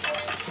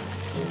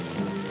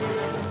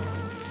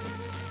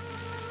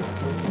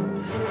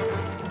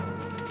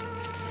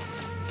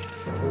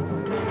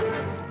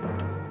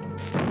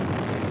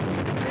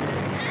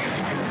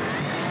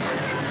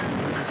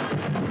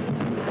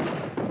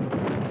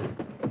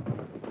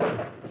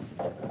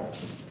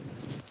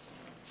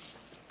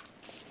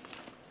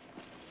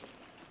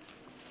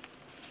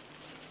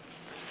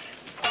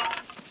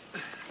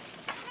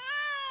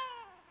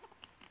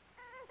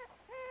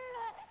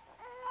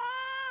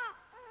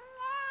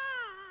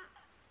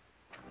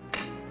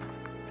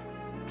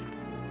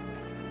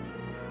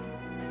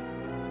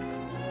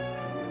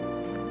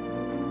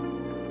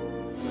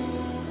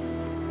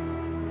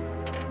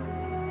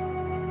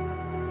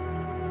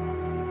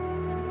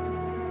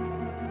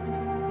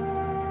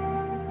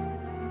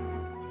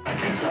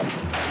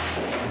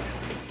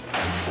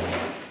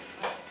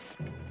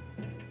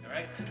 All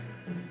right?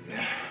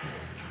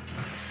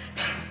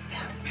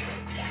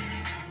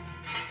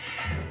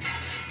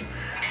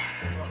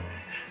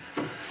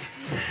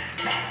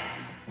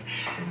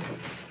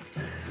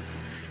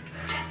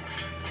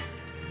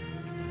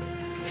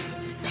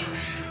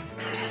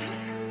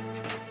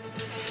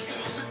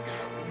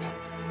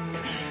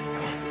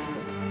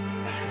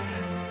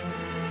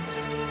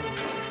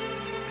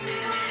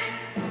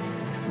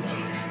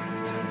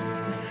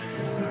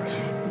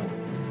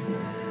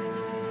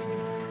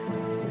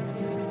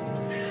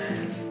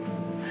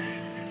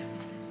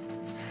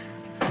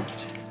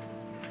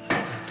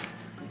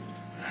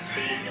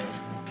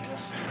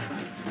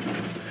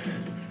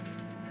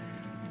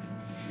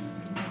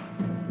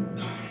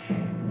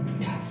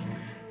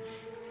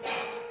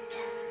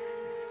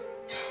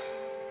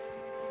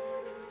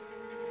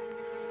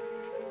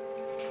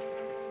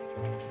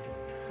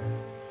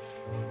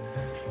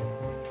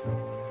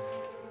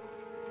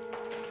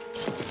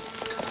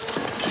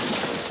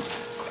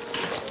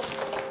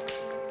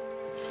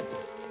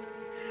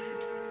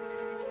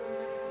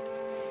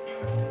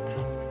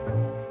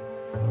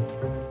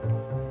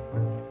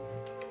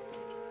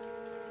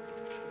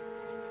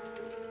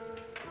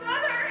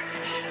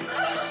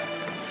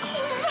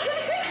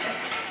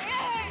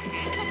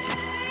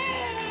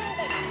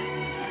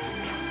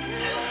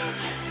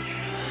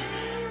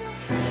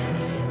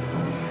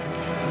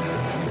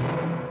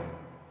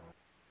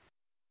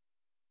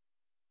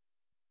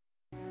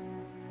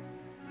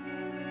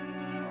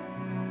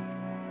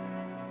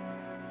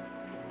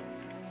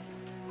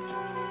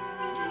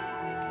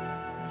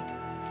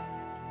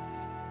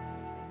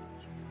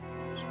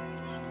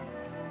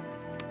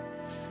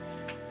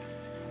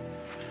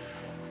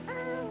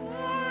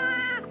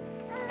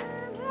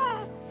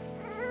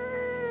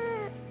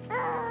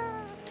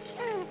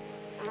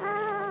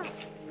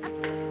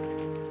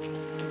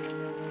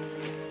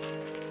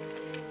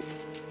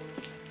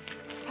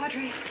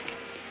 Padre.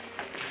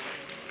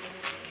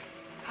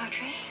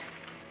 Padre?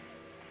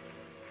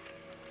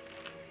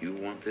 You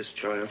want this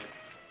child?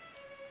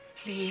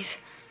 Please.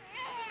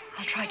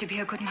 I'll try to be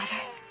a good mother.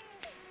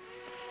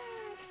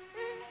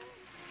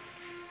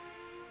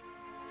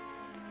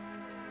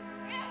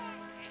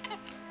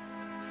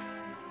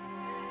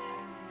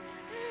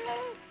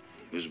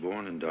 He was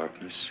born in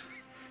darkness.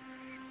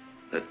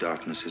 That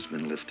darkness has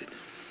been lifted.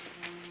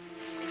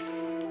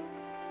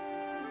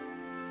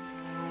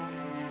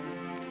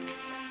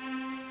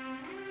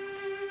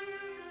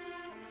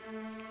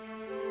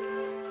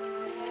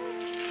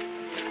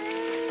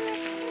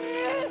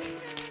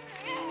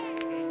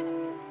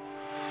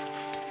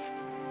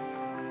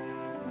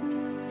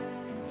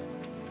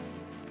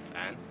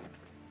 Anne?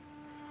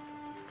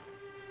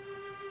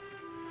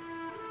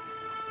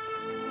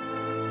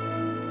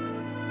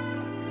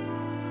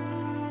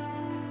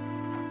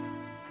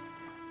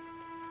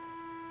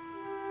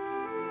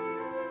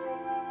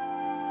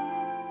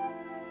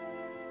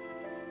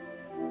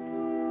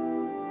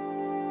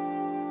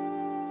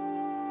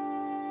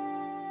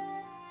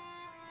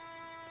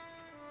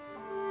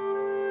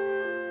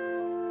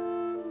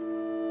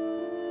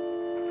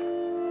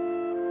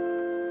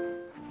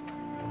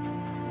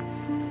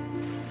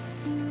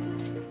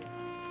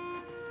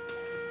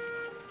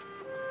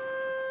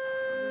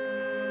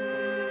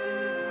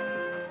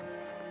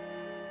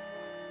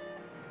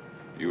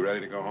 You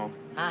ready to go home?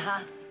 Uh-huh.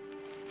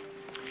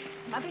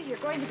 Mother, you're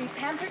going to be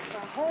pampered for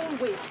a whole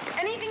week.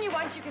 Anything you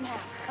want, you can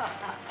have.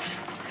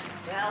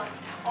 Well,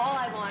 all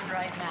I want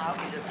right now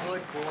is a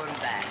good warm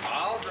bath.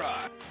 All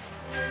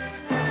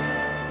right.